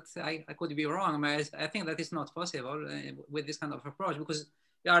 but I could be wrong. I think that is not possible with this kind of approach, because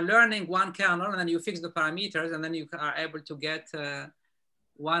you are learning one kernel and then you fix the parameters, and then you are able to get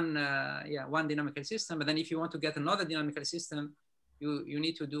one dynamical system. But then if you want to get another dynamical system, you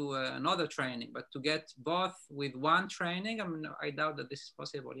need to do another training. But to get both with one training, I mean, I doubt that this is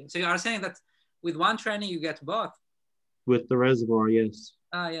possible. So you are saying that with one training you get both? With the reservoir, yes.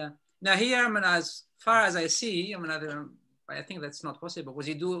 Yeah. Now here, I mean, as far as I see, I mean, I think that's not possible, because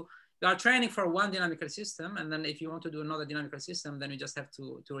you are training for one dynamical system, and then if you want to do another dynamical system, then you just have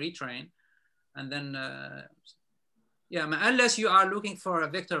to retrain, and then yeah, I mean, unless you are looking for a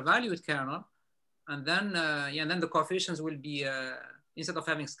vector valued kernel, and then yeah, and then the coefficients will be instead of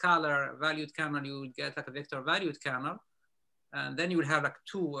having scalar valued kernel, you would get like a vector valued kernel, and then you would have like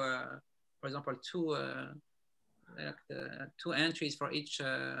two, for example, two entries for each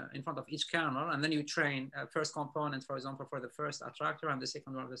in front of each kernel, and then you train first component, for example, for the first attractor, and the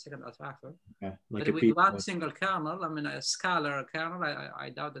second one, the second attractor. Okay. Like but with one single kernel, I mean, a scalar kernel, I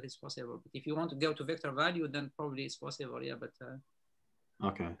doubt that it's possible. But if you want to go to vector value, then probably it's possible. Yeah, but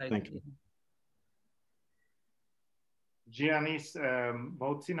okay, thank you. Giannis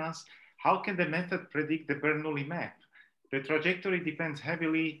Motsinas, how can the method predict the Bernoulli map? The trajectory depends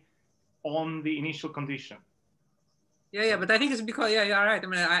heavily on the initial condition. Yeah, but I think it's because, yeah, you're right. I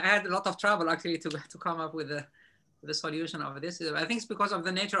mean, I had a lot of trouble actually to come up with the solution of this. I think it's because of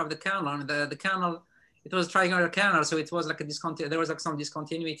the nature of the kernel. I mean, the kernel, it was triangular kernel, so it was like there was like some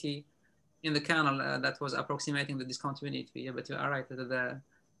discontinuity in the kernel that was approximating the discontinuity. Yeah, but you are right.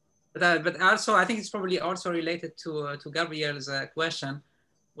 But also, I think it's probably also related to Gabriel's question,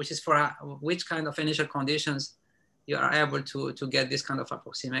 which is for which kind of initial conditions you are able to get this kind of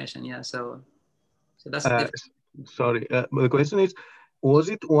approximation. Yeah, so that's sorry, but the question is, was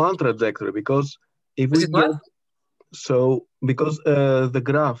it one trajectory? Because if we get, so because the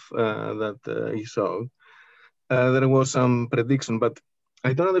graph that you showed, there was some prediction, but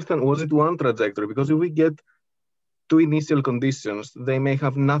I don't understand, was it one trajectory? Because if we get two initial conditions, they may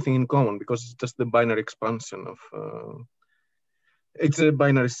have nothing in common, because it's just the binary expansion of, it's a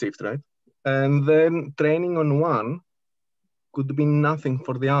binary shift, right? And then training on one could be nothing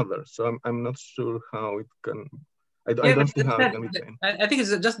for the other. So I'm not sure how it can, I don't see how it can be trained. I think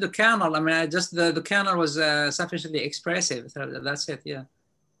it's just the kernel. I mean, just the kernel was sufficiently expressive. So that's it, yeah.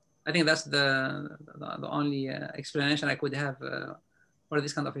 I think that's the only explanation I could have for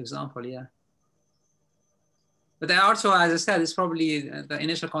this kind of example, yeah. But also, as I said, it's probably the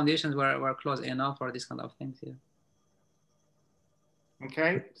initial conditions were close enough for this kind of things here.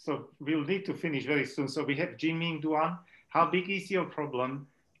 Okay, so we'll need to finish very soon. So we have Jiming Duan. How big is your problem?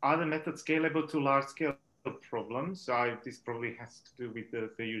 Are the methods scalable to large scale problems? So this probably has to do with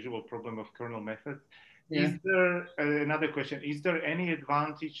the usual problem of kernel method. Yeah. Is there another question? Is there any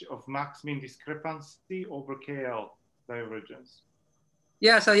advantage of max-min discrepancy over KL divergence?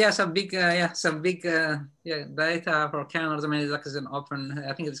 Yeah, so yeah, some big data for kernels. I mean, it's like an open.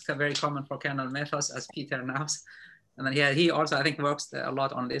 I think it's very common for kernel methods, as Peter knows. And then he also I think works a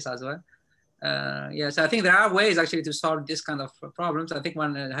lot on this as well. Yeah, so I think there are ways actually to solve this kind of problems. I think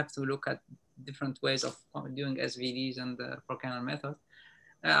one have to look at different ways of doing SVDs and for kernel methods.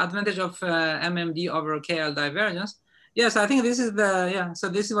 Advantage of MMD over KL divergence. Yes, I think this is so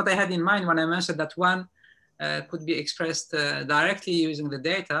this is what I had in mind when I mentioned that one could be expressed directly using the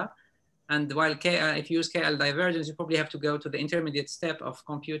data. And while if you use KL divergence, you probably have to go to the intermediate step of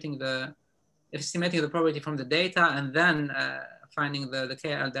computing estimating the probability from the data and then finding the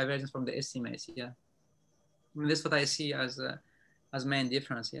KL divergence from the estimates. Yeah, I mean, this is what I see as main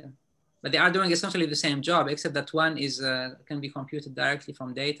difference. Yeah, but they are doing essentially the same job, except that one can be computed directly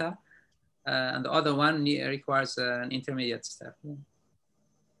from data, and the other one requires an intermediate step. Yeah.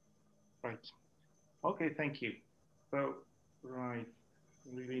 Right. Okay, thank you. So, right,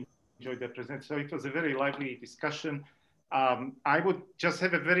 really enjoyed that presentation. So it was a very lively discussion. I would just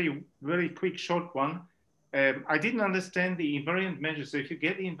have a very, very quick short one. I didn't understand the invariant measure. So if you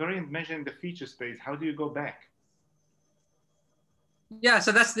get the invariant measure in the feature space, how do you go back? Yeah,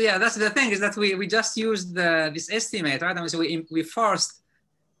 so that's the thing is that we just used this estimate, right? I mean, so we forced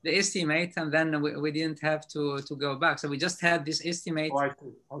the estimate and then we didn't have to go back. So we just had this estimate. Oh, I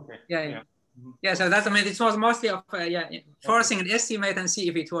see. Okay. Yeah. Yeah, so that's, I mean, it was mostly of forcing an estimate and see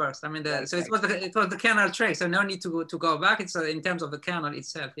if it works. I mean, so it was the kernel trick. So no need to go back. It's in terms of the kernel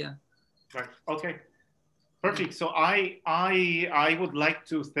itself. Yeah. Right. Okay. Perfect. So I would like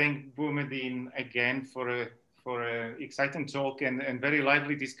to thank Boumediene again for an exciting talk and very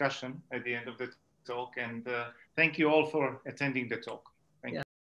lively discussion at the end of the talk. And thank you all for attending the talk.